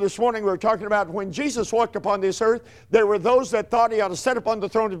 remember this morning we were talking about when Jesus walked upon this earth, there were those that thought he ought to sit upon the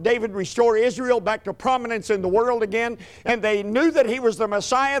throne of David, restore Israel back to prominence in the world again. And they knew that he was the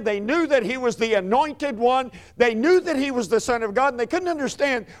Messiah. They knew that he was the anointed one. They knew that he was the Son of God. And they couldn't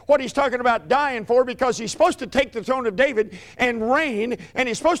understand what he's talking about dying for, because he's supposed to take the throne of David and reign. And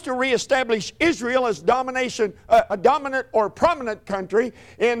he's supposed to reestablish Israel as a dominant or prominent country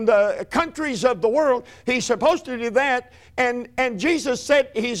in the countries of the world. He's supposed to do that. And Jesus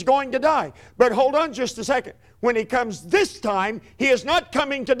said he's going to die. But hold on just a second. When he comes this time, he is not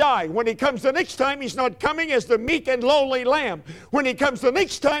coming to die. When he comes the next time, he's not coming as the meek and lowly lamb. When he comes the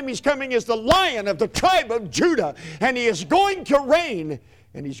next time, he's coming as the Lion of the tribe of Judah. And he is going to reign.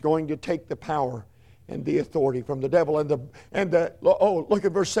 And he's going to take the power and the authority from the devil. Look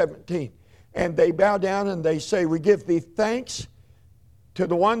at verse 17. And they bow down and they say, we give thee thanks to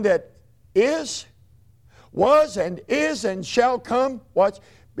the one that is, was and is and shall come. Watch.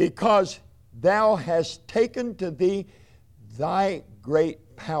 Because thou hast taken to thee thy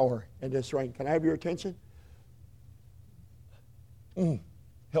great power and this reign. Can I have your attention?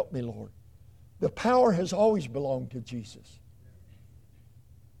 Help me, Lord. The power has always belonged to Jesus.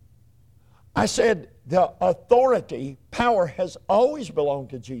 I said the authority, power has always belonged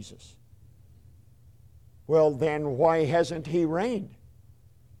to Jesus. Well, then why hasn't He reigned?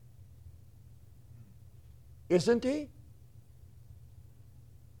 Isn't He?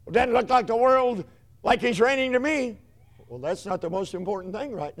 It doesn't look like the world like He's reigning to me. Well, that's not the most important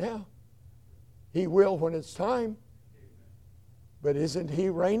thing right now. He will when it's time. But isn't He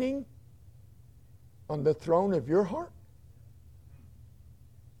reigning on the throne of your heart?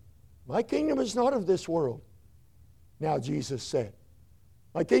 My kingdom is not of this world. Now Jesus said,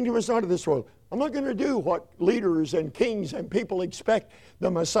 my kingdom is not of this world. I'm not going to do what leaders and kings and people expect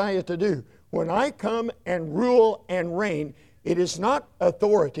the Messiah to do. When I come and rule and reign, it is not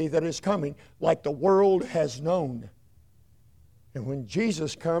authority that is coming like the world has known. And when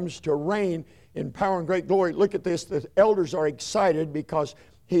Jesus comes to reign in power and great glory, look at this, the elders are excited because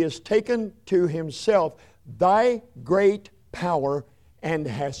He has taken to Himself thy great power and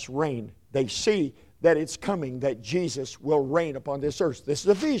has reigned. They see that it's coming, that Jesus will reign upon this earth. This is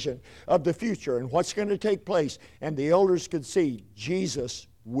a vision of the future and what's going to take place. And the elders could see Jesus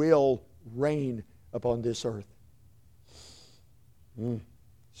will reign upon this earth.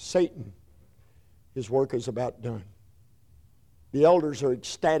 Satan, his work is about done. The elders are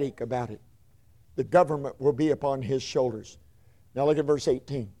ecstatic about it. The government will be upon his shoulders. Now look at verse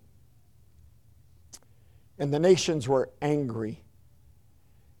 18. And the nations were angry,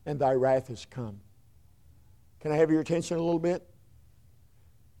 and thy wrath is come. Can I have your attention a little bit?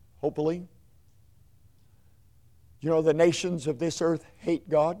 Hopefully. You know, the nations of this earth hate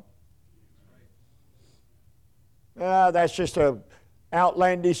God. That's just an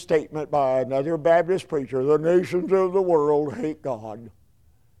outlandish statement by another Baptist preacher. The nations of the world hate God.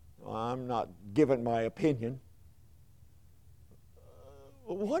 I'm not giving my opinion.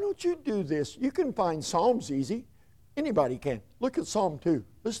 Why don't you do this? You can find Psalms easy. Anybody can. Look at Psalm 2.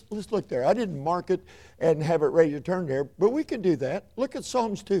 Let's look there. I didn't mark it and have it ready to turn there, but we can do that. Look at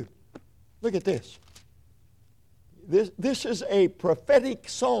Psalms 2. Look at this. This is a prophetic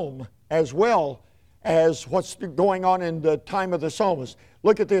psalm as well as what's going on in the time of the psalmist.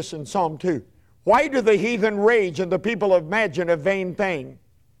 Look at this in Psalm 2. Why do the heathen rage and the people imagine a vain thing?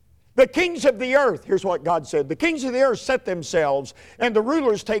 The kings of the earth, here's what God said, the kings of the earth set themselves, and the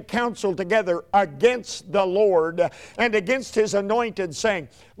rulers take counsel together against the Lord and against His anointed, saying,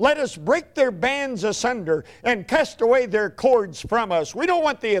 let us break their bands asunder and cast away their cords from us. We don't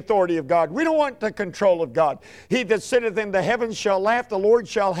want the authority of God. We don't want the control of God. He that sitteth in the heavens shall laugh. The Lord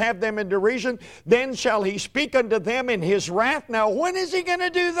shall have them in derision. Then shall He speak unto them in His wrath. Now, when is He going to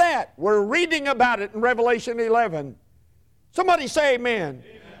do that? We're reading about it in Revelation 11. Somebody say amen.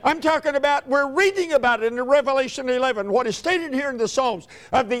 I'm talking about, we're reading about it in Revelation 11, what is stated here in the Psalms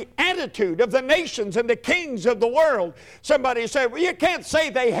of the attitude of the nations and the kings of the world. Somebody said, well, you can't say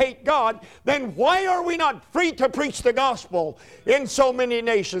they hate God. Then why are we not free to preach the gospel in so many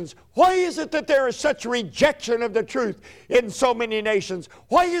nations? Why is it that there is such rejection of the truth in so many nations?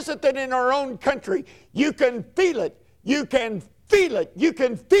 Why is it that in our own country you can feel it, you can feel it, you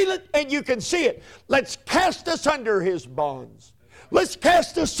can feel it, and you can see it? Let's cast asunder His bonds. Let's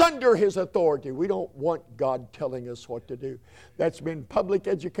cast asunder His authority. We don't want God telling us what to do. That's been public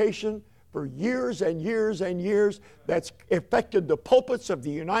education for years and years and years. That's affected the pulpits of the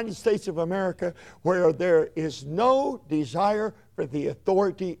United States of America, where there is no desire for the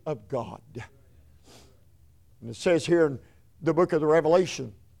authority of God. And it says here in the book of the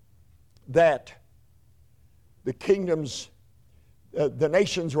Revelation that the kingdoms, the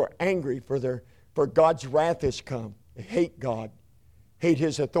nations were angry for God's wrath has come. They hate God. Hate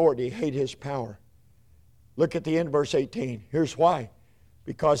His authority, hate His power. Look at the end of verse 18. Here's why.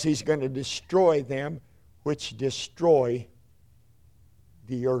 Because He's going to destroy them which destroy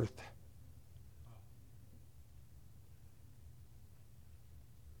the earth.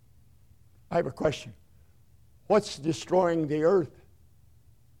 I have a question. What's destroying the earth?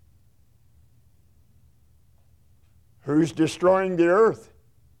 Who's destroying the earth?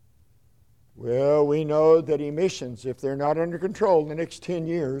 Well, we know that emissions, if they're not under control in the next 10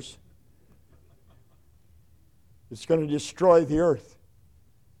 years, it's going to destroy the earth.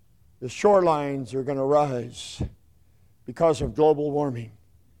 The shorelines are going to rise because of global warming.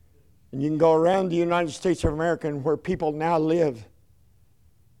 And you can go around the United States of America and where people now live,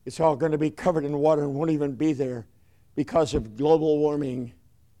 it's all going to be covered in water and won't even be there because of global warming,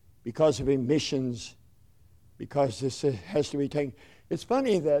 because of emissions, because this has to be taken. It's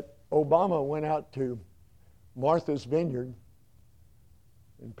funny that Obama went out to Martha's Vineyard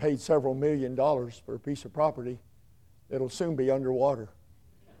and paid several $1 million for a piece of property that'll soon be underwater.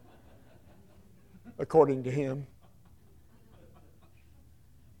 according to him.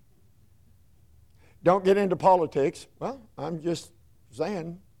 Don't get into politics. Well, I'm just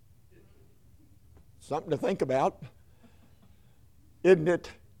saying, something to think about, isn't it?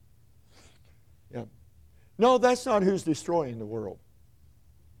 Yeah. No, that's not who's destroying the world.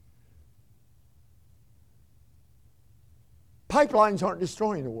 Pipelines aren't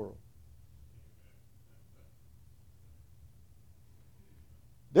destroying the world.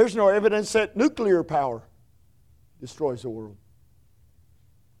 There's no evidence that nuclear power destroys the world.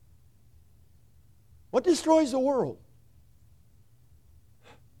 What destroys the world?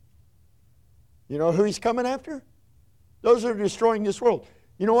 You know who he's coming after? Those that are destroying this world.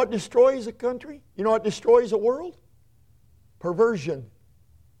 You know what destroys a country? You know what destroys a world? Perversion.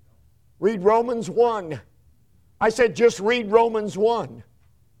 Read Romans 1. I said just read Romans 1.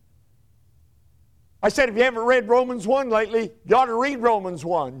 I said if you haven't read Romans 1 lately, you ought to read Romans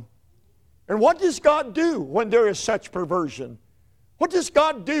 1. And what does God do when there is such perversion? What does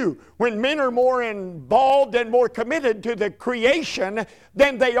God do when men are more involved and more committed to the creation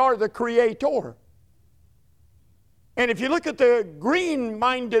than they are the Creator? And if you look at the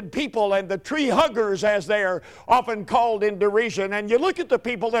green-minded people and the tree huggers, as they are often called in derision, and you look at the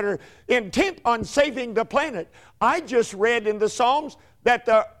people that are intent on saving the planet, I just read in the Psalms that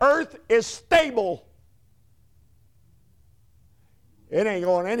the earth is stable. It ain't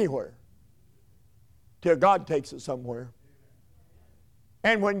going anywhere till God takes it somewhere.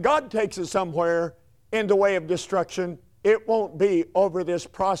 And when God takes it somewhere in the way of destruction, it won't be over this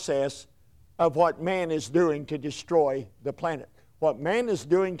process of what man is doing to destroy the planet. What man is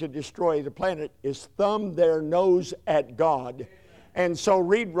doing to destroy the planet is thumb their nose at God. And so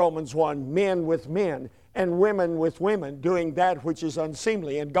read Romans 1, men with men and women with women doing that which is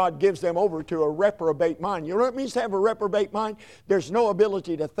unseemly. And God gives them over to a reprobate mind. You know what it means to have a reprobate mind? There's no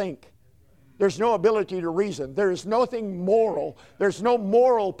ability to think. There's no ability to reason. There is nothing moral. There's no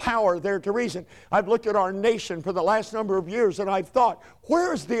moral power there to reason. I've looked at our nation for the last number of years and I've thought,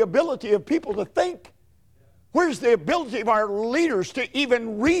 where's the ability of people to think? Where's the ability of our leaders to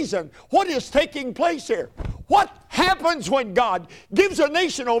even reason? What is taking place here? What happens when God gives a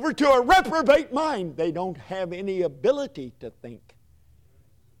nation over to a reprobate mind? They don't have any ability to think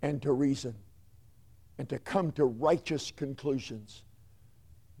and to reason and to come to righteous conclusions.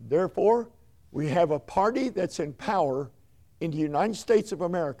 Therefore, we have a party that's in power in the United States of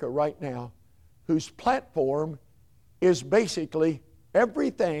America right now whose platform is basically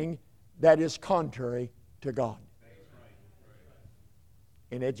everything that is contrary to God.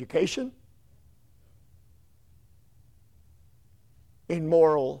 In education, in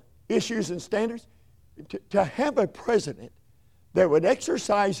moral issues and standards, to have a president that would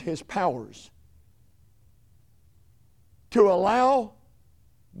exercise his powers to allow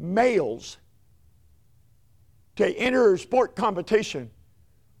males to enter a sport competition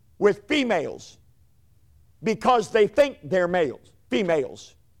with females because they think they're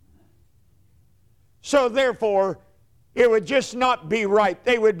females. So therefore, it would just not be right.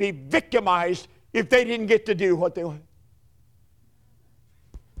 They would be victimized if they didn't get to do what they want.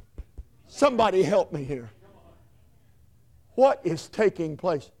 Somebody help me here. What is taking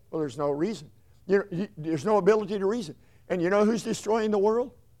place? Well, there's no reason. There's no ability to reason. And you know who's destroying the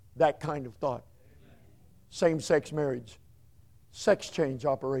world? That kind of thought. Same-sex marriage. Sex change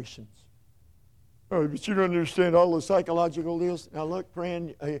operations. Oh, but you don't understand all the psychological deals. Now look,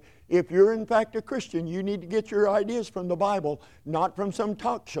 friend, if you're in fact a Christian, you need to get your ideas from the Bible, not from some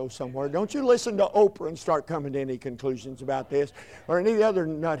talk show somewhere. Don't you listen to Oprah and start coming to any conclusions about this or any of the other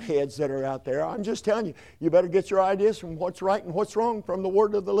nutheads that are out there. I'm just telling you, you better get your ideas from what's right and what's wrong from the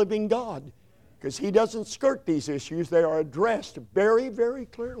Word of the living God. Because He doesn't skirt these issues. They are addressed very, very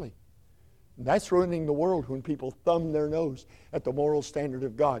clearly. And that's ruining the world when people thumb their nose at the moral standard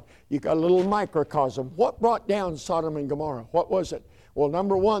of God. You got a little microcosm. What brought down Sodom and Gomorrah? What was it? Well,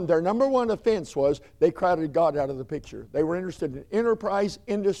 number one, their number one offense was they crowded God out of the picture. They were interested in enterprise,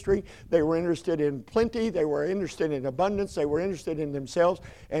 industry. They were interested in plenty. They were interested in abundance. They were interested in themselves.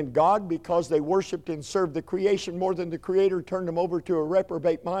 And God, because they worshiped and served the creation more than the Creator, turned them over to a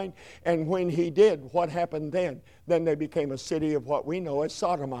reprobate mind. And when He did, what happened then? Then they became a city of what we know as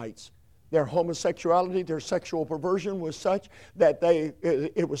Sodomites. Their homosexuality, their sexual perversion was such that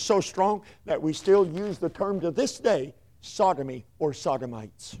it was so strong that we still use the term to this day, sodomy or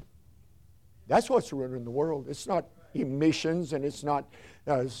sodomites. That's what's ruining the world. It's not emissions, and it's not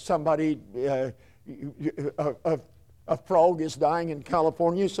a frog is dying in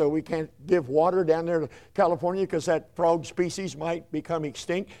California, so we can't give water down there to California because that frog species might become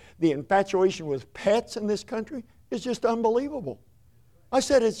extinct. The infatuation with pets in this country is just unbelievable. I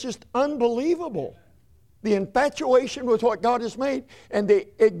said, it's just unbelievable. The infatuation with what God has made and the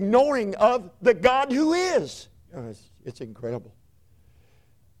ignoring of the God who is. It's incredible.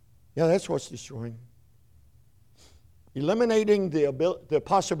 Yeah, that's what's destroying. Eliminating the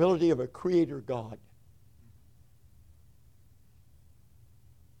possibility of a creator God.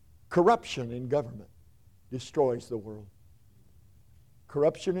 Corruption in government destroys the world.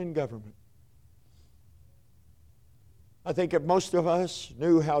 Corruption in government. I think if most of us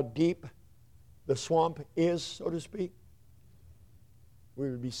knew how deep the swamp is, so to speak, we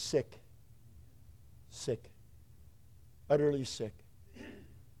would be sick. Sick. Utterly sick.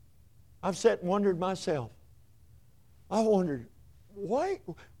 I've sat and wondered myself. I wondered, why?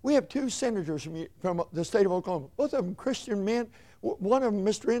 We have two senators from the state of Oklahoma, both of them Christian men. One of them,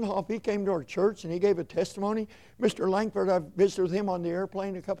 Mr. Inhofe, he came to our church and he gave a testimony. Mr. Langford, I've visited with him on the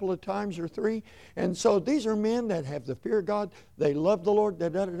airplane a couple of times or three. And so these are men that have the fear of God. They love the Lord.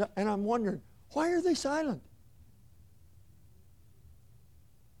 And I'm wondering, why are they silent?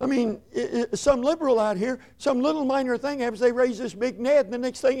 I mean, some liberal out here, some little minor thing happens, they raise this big net, and the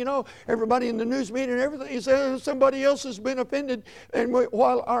next thing you know, everybody in the news media and everything says somebody else has been offended, and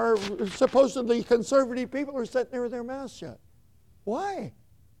while our supposedly conservative people are sitting there with their mouths shut. Why?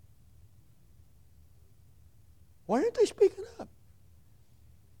 Why aren't they speaking up?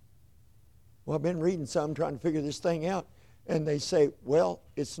 Well, I've been reading some trying to figure this thing out, and they say, well,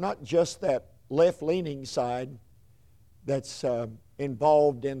 it's not just that left-leaning side that's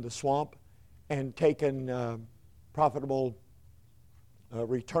involved in the swamp and taken profitable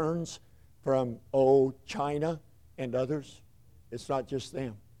returns from, China and others. It's not just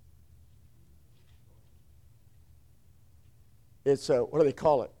them. It's, what do they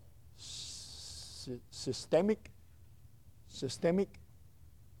call it? Systemic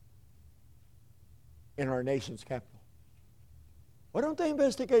in our nation's capital. Why don't they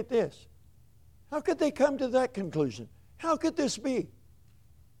investigate this? How could they come to that conclusion? How could this be?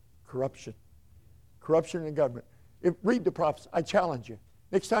 Corruption. Corruption in government. Read the prophets. I challenge you.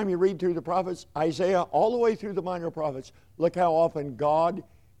 Next time you read through the prophets, Isaiah, all the way through the minor prophets, look how often God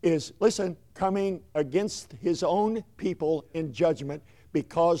is, coming against His own people in judgment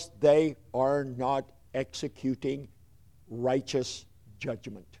because they are not executing righteous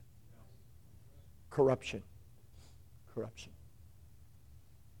judgment. Corruption. Corruption.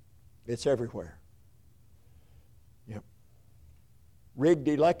 It's everywhere. Yep. Rigged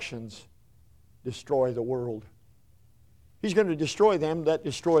elections destroy the world. He's going to destroy them that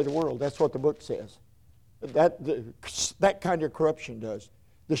destroy the world. That's what the book says. That kind of corruption does.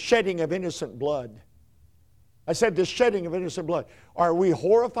 The shedding of innocent blood. I said the shedding of innocent blood. Are we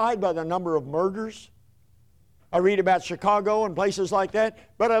horrified by the number of murders? I read about Chicago and places like that,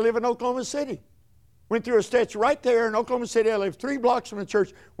 but I live in Oklahoma City. Went through a stretch right there in Oklahoma City. I lived 3 blocks from the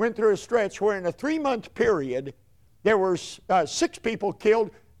church. Went through a stretch where in a 3-month period, there were 6 people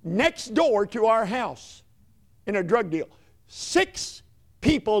killed next door to our house in a drug deal. 6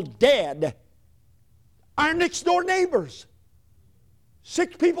 people dead. Our next door neighbors.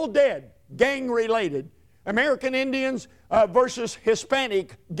 6 people dead, gang-related. American Indians versus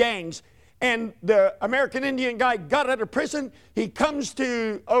Hispanic gangs. And the American Indian guy got out of prison. He comes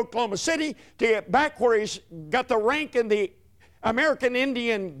to Oklahoma City to get back where he's got the rank in the American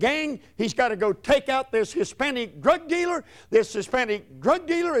Indian gang. He's got to go take out this Hispanic drug dealer. This Hispanic drug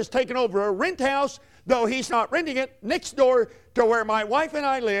dealer has taken over a rent house, though he's not renting it, next door to where my wife and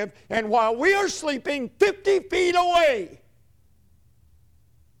I live. And while we are sleeping 50 feet away,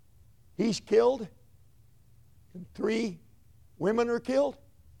 he's killed, and 3 women are killed,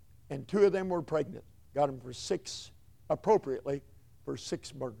 and 2 of them were pregnant. Got them for 6, appropriately, for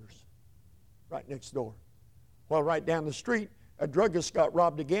 6 murders. Right next door. Well, right down the street, a druggist got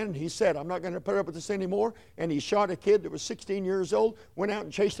robbed again, and he said, I'm not going to put up with this anymore. And he shot a kid that was 16 years old, went out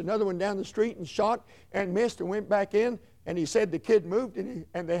and chased another one down the street and shot and missed and went back in. And he said the kid moved,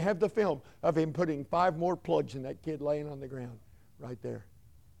 and they have the film of him putting 5 more plugs in that kid laying on the ground right there.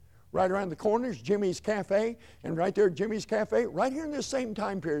 Right around the corner is Jimmy's Cafe, and right there, Jimmy's Cafe, right here in this same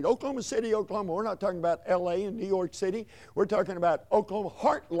time period, Oklahoma City, Oklahoma. We're not talking about L.A. and New York City. We're talking about Oklahoma,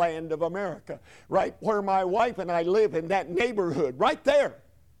 heartland of America, right where my wife and I live in that neighborhood, right there.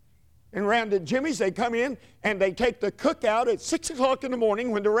 And around at Jimmy's, they come in, and they take the cook out at 6 o'clock in the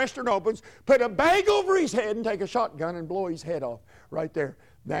morning when the restaurant opens, put a bag over his head, and take a shotgun and blow his head off right there.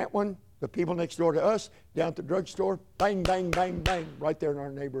 That one, the people next door to us, down at the drugstore, bang, bang, bang, bang, right there in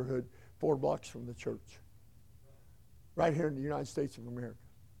our neighborhood, 4 blocks from the church. Right here in the United States of America.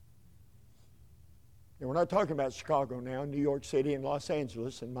 And we're not talking about Chicago now, New York City, and Los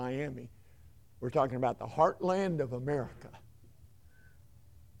Angeles, and Miami. We're talking about the heartland of America.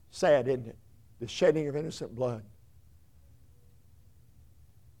 Sad, isn't it? The shedding of innocent blood.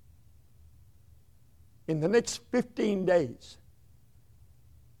 In the next 15 days,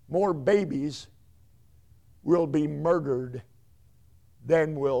 more babies will be murdered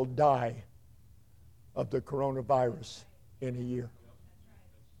than will die of the coronavirus in a year.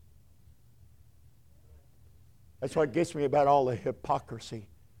 That's what gets me about all the hypocrisy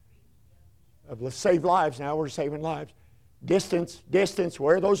of let's save lives. Now we're saving lives. Distance, distance,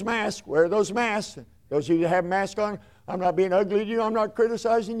 wear those masks, wear those masks. Those of you that have masks on, I'm not being ugly to you, I'm not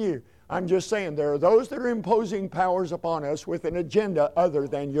criticizing you. I'm just saying there are those that are imposing powers upon us with an agenda other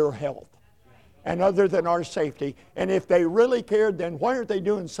than your health and other than our safety. And if they really cared, then why aren't they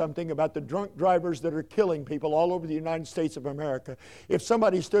doing something about the drunk drivers that are killing people all over the United States of America? If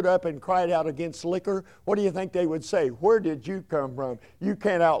somebody stood up and cried out against liquor, what do you think they would say? Where did you come from? You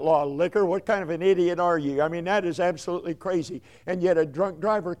can't outlaw liquor. What kind of an idiot are you? I mean, that is absolutely crazy. And yet a drunk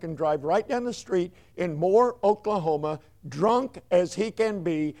driver can drive right down the street in Moore, Oklahoma, drunk as he can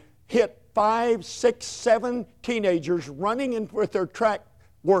be, hit 5, 6, 7 teenagers running in with their track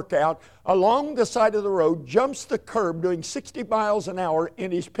workout along the side of the road, jumps the curb doing 60 miles an hour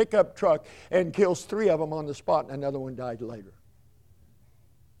in his pickup truck and kills 3 of them on the spot, and another one died later.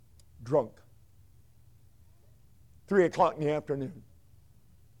 Drunk. 3 o'clock in the afternoon.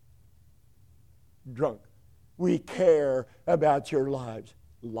 Drunk. We care about your lives.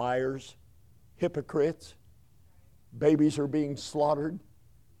 Liars, hypocrites, babies are being slaughtered,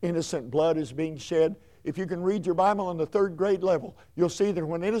 innocent blood is being shed. If you can read your Bible on the 3rd grade level, you'll see that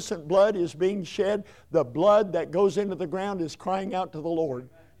when innocent blood is being shed, the blood that goes into the ground is crying out to the Lord.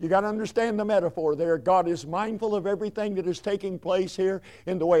 You got to understand the metaphor there. God is mindful of everything that is taking place here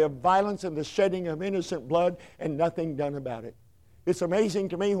in the way of violence and the shedding of innocent blood, and nothing done about it. It's amazing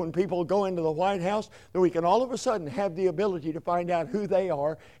to me when people go into the White House that we can all of a sudden have the ability to find out who they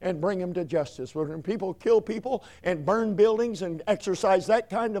are and bring them to justice. When people kill people and burn buildings and exercise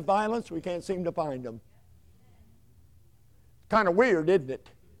that kind of violence, we can't seem to find them. Kind of weird, isn't it?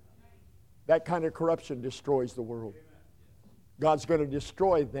 That kind of corruption destroys the world. God's going to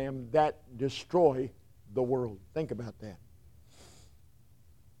destroy them that destroy the world. Think about that.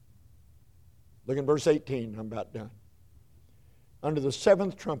 Look in verse 18. I'm about done. Under the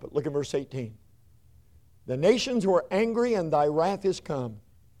 7th trumpet, look at verse 18. The nations were angry, and thy wrath is come,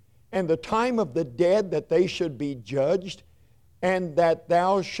 and the time of the dead that they should be judged, and that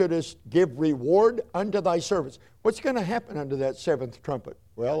thou shouldest give reward unto thy servants. What's going to happen under that 7th trumpet?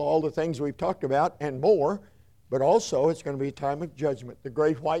 Well, all the things we've talked about and more, but also it's going to be a time of judgment. The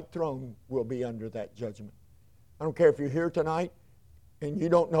great white throne will be under that judgment. I don't care if you're here tonight and you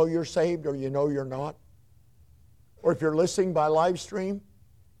don't know you're saved or you know you're not, or if you're listening by live stream.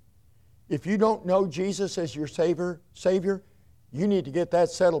 If you don't know Jesus as your Savior, you need to get that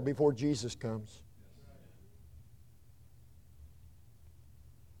settled before Jesus comes.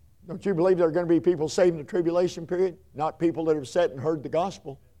 Don't you believe there are going to be people saved in the tribulation period? Not people that have sat and heard the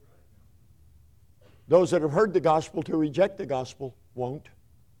gospel. Those that have heard the gospel to reject the gospel won't.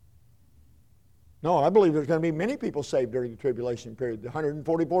 No, I believe there's going to be many people saved during the tribulation period. The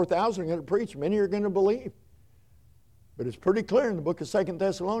 144,000 are going to preach. Many are going to believe. But it's pretty clear in the book of 2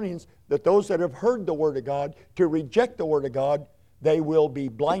 Thessalonians that those that have heard the Word of God to reject the Word of God, they will be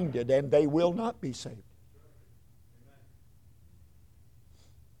blinded and they will not be saved.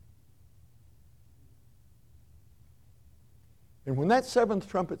 And when that 7th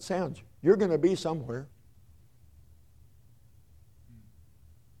trumpet sounds, you're going to be somewhere.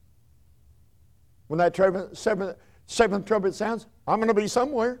 When that 7th trumpet sounds, I'm going to be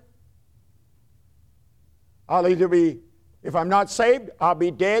somewhere. I'll either be, if I'm not saved, I'll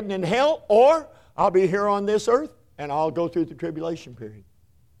be dead and in hell, or I'll be here on this earth and I'll go through the tribulation period.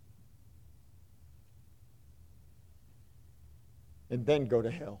 And then go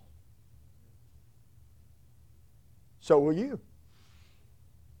to hell. So will you.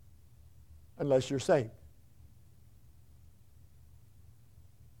 Unless you're saved.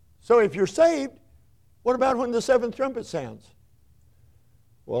 So if you're saved, what about when the 7th trumpet sounds?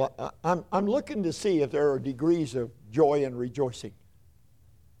 Well, I'm looking to see if there are degrees of joy and rejoicing.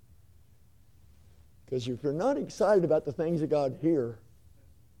 Because if you're not excited about the things of God here,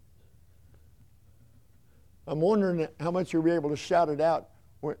 I'm wondering how much you'll be able to shout it out.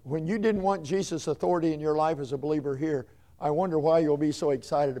 When you didn't want Jesus' authority in your life as a believer here, I wonder why you'll be so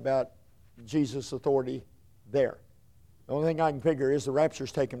excited about Jesus' authority there. The only thing I can figure is the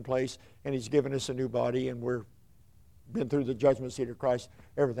rapture's taken place and He's given us a new body and we're been through the judgment seat of Christ.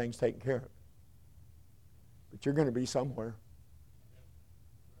 Everything's taken care of. But you're going to be somewhere.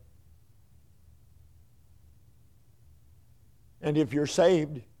 And if you're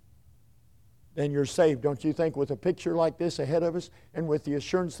saved, then you're saved. Don't you think, with a picture like this ahead of us, and with the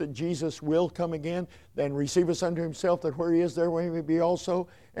assurance that Jesus will come again, then receive us unto himself, that where he is, there we may be also,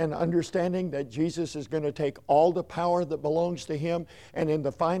 and understanding that Jesus is going to take all the power that belongs to him, and in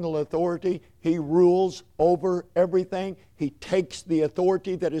the final authority, he rules over everything. He takes the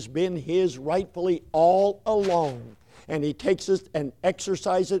authority that has been his rightfully all along, and he takes it and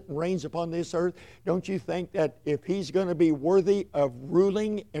exercises it and reigns upon this earth. Don't you think that if he's going to be worthy of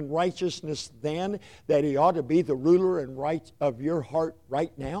ruling in righteousness then, that he ought to be the ruler and right of your heart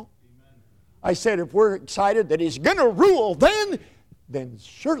right now? Amen. I said, if we're excited that he's going to rule then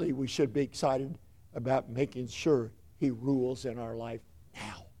surely we should be excited about making sure he rules in our life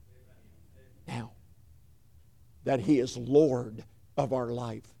now. Now. That he is Lord of our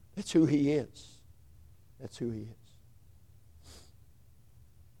life. That's who he is. That's who he is.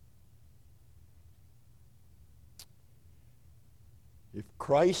 If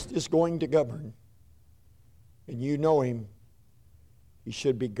Christ is going to govern, and you know him, he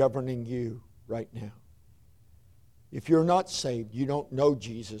should be governing you right now. If you're not saved, you don't know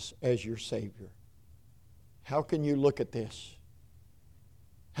Jesus as your Savior, how can you look at this?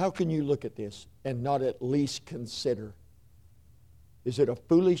 How can you look at this and not at least consider, is it a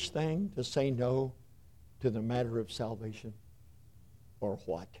foolish thing to say no to the matter of salvation? Or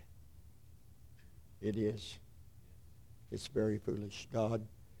what? It is. It's very foolish. God,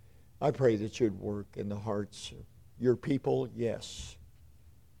 I pray that you'd work in the hearts of your people. Yes.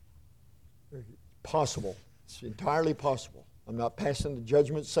 Possible. It's entirely possible. I'm not passing the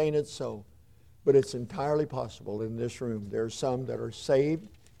judgment saying it's so, but it's entirely possible in this room. There are some that are saved.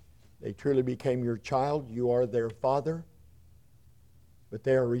 They truly became your child. You are their father. But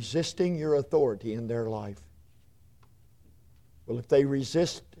they are resisting your authority in their life. Well, if they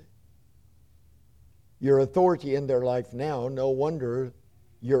resist your authority in their life now, no wonder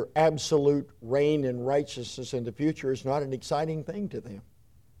your absolute reign and righteousness in the future is not an exciting thing to them.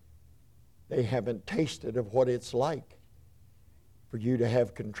 They haven't tasted of what it's like for you to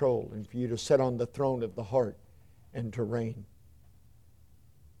have control and for you to sit on the throne of the heart and to reign.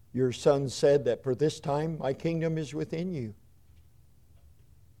 Your son said that for this time my kingdom is within you.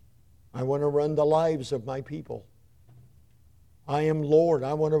 I want to run the lives of my people. I am Lord.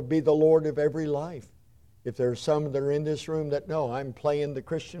 I want to be the Lord of every life. If there are some that are in this room that know I'm playing the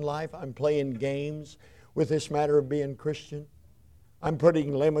Christian life, I'm playing games with this matter of being Christian, I'm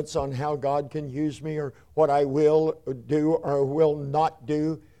putting limits on how God can use me or what I will do or will not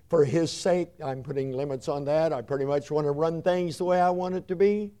do for his sake, I'm putting limits on that. I pretty much want to run things the way I want it to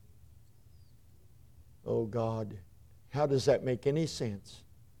be. Oh God, how does that make any sense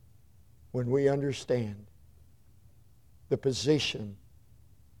when we understand the position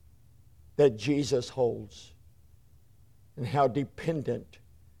that Jesus holds and how dependent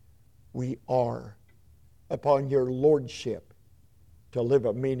we are upon your lordship to live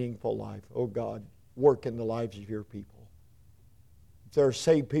a meaningful life? Oh God, work in the lives of your people. If there are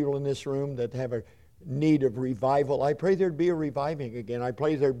saved people in this room that have a need of revival, I pray there'd be a reviving again. I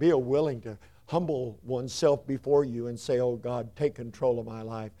pray there'd be a willing to humble oneself before you and say, oh God, take control of my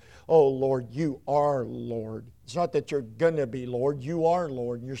life. Oh Lord, you are Lord. It's not that you're going to be Lord. You are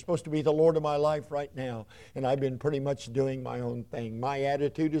Lord. And you're supposed to be the Lord of my life right now. And I've been pretty much doing my own thing. My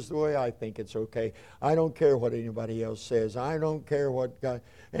attitude is the way I think it's okay. I don't care what anybody else says. I don't care what God...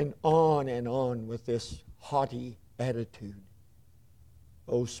 And on with this haughty attitude.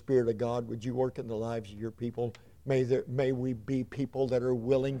 Oh Spirit of God, would you work in the lives of your people? May we be people that are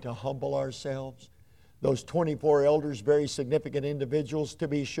willing to humble ourselves. Those 24 elders, very significant individuals to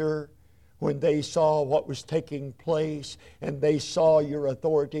be sure, when they saw what was taking place and they saw your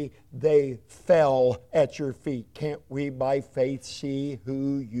authority, they fell at your feet. Can't we by faith see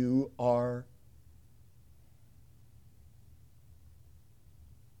who you are?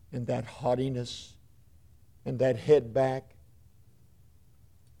 And that haughtiness and that head back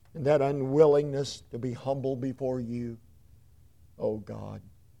and that unwillingness to be humble before you. Oh God,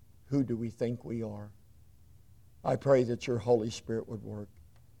 who do we think we are? I pray that your Holy Spirit would work.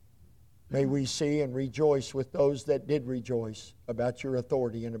 May we see and rejoice with those that did rejoice about your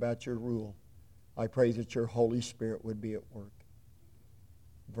authority and about your rule. I pray that your Holy Spirit would be at work.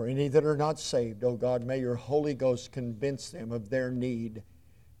 For any that are not saved, oh God, may your Holy Ghost convince them of their need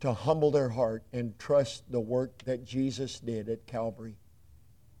to humble their heart and trust the work that Jesus did at Calvary.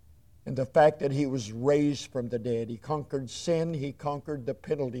 And the fact that he was raised from the dead. He conquered sin. He conquered the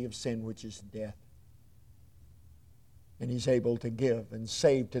penalty of sin, which is death. And he's able to give and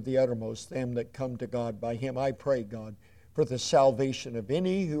save to the uttermost them that come to God by him. I pray, God, for the salvation of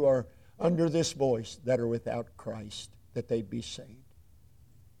any who are under this voice that are without Christ, that they'd be saved.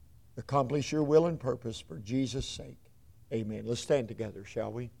 accomplish your will and purpose for Jesus' sake. Amen. Let's stand together,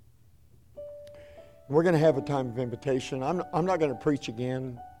 shall we? We're going to have a time of invitation. I'm not going to preach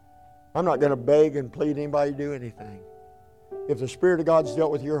again. I'm not going to beg and plead anybody to do anything. If the Spirit of God's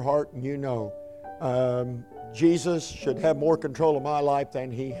dealt with your heart and you know Jesus should have more control of my life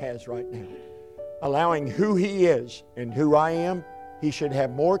than He has right now, allowing who He is and who I am, He should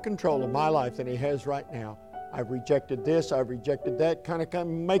have more control of my life than He has right now. I've rejected this, I've rejected that, kind of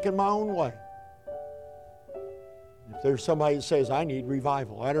making my own way. If there's somebody that says, I need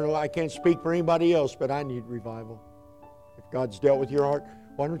revival, I don't know, I can't speak for anybody else, but I need revival. If God's dealt with your heart,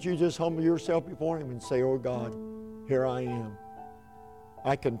 why don't you just humble yourself before Him and say, oh God, here I am.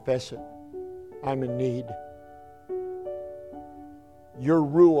 I confess it. I'm in need. Your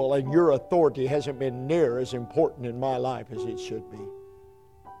rule and your authority hasn't been near as important in my life as it should be.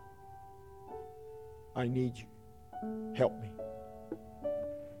 I need you. Help me.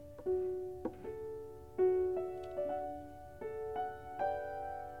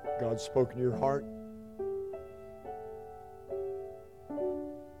 God's spoken to your heart.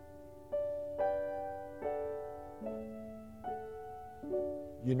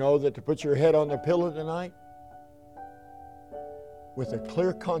 You know that to put your head on the pillow tonight with a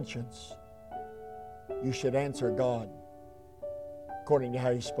clear conscience, you should answer God according to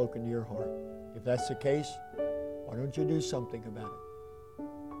how He's spoken to your heart. If that's the case, why don't you do something about it?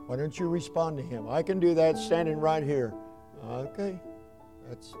 Why don't you respond to Him? I can do that standing right here. Okay,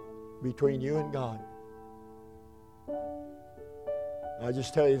 that's between you and God. I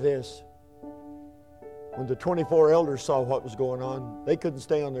just tell you this. When the 24 elders saw what was going on, they couldn't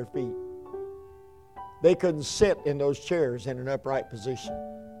stay on their feet. They couldn't sit in those chairs in an upright position.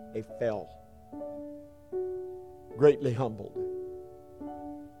 They fell, greatly humbled.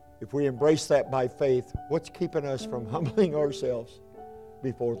 If we embrace that by faith, what's keeping us from humbling ourselves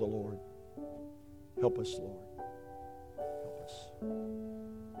before the Lord? Help us, Lord. Help us.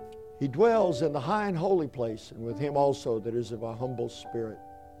 He dwells in the high and holy place, and with Him also that is of a humble spirit,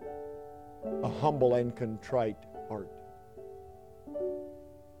 a humble and contrite heart.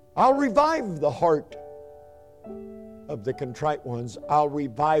 I'll revive the heart of the contrite ones. I'll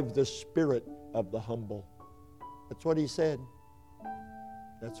revive the spirit of the humble. That's what He said.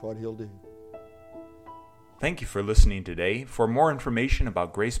 That's what He'll do. Thank you for listening today. For more information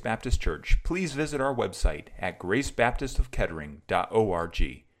about Grace Baptist Church, please visit our website at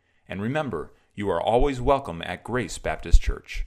gracebaptistofkettering.org. And remember, you are always welcome at Grace Baptist Church.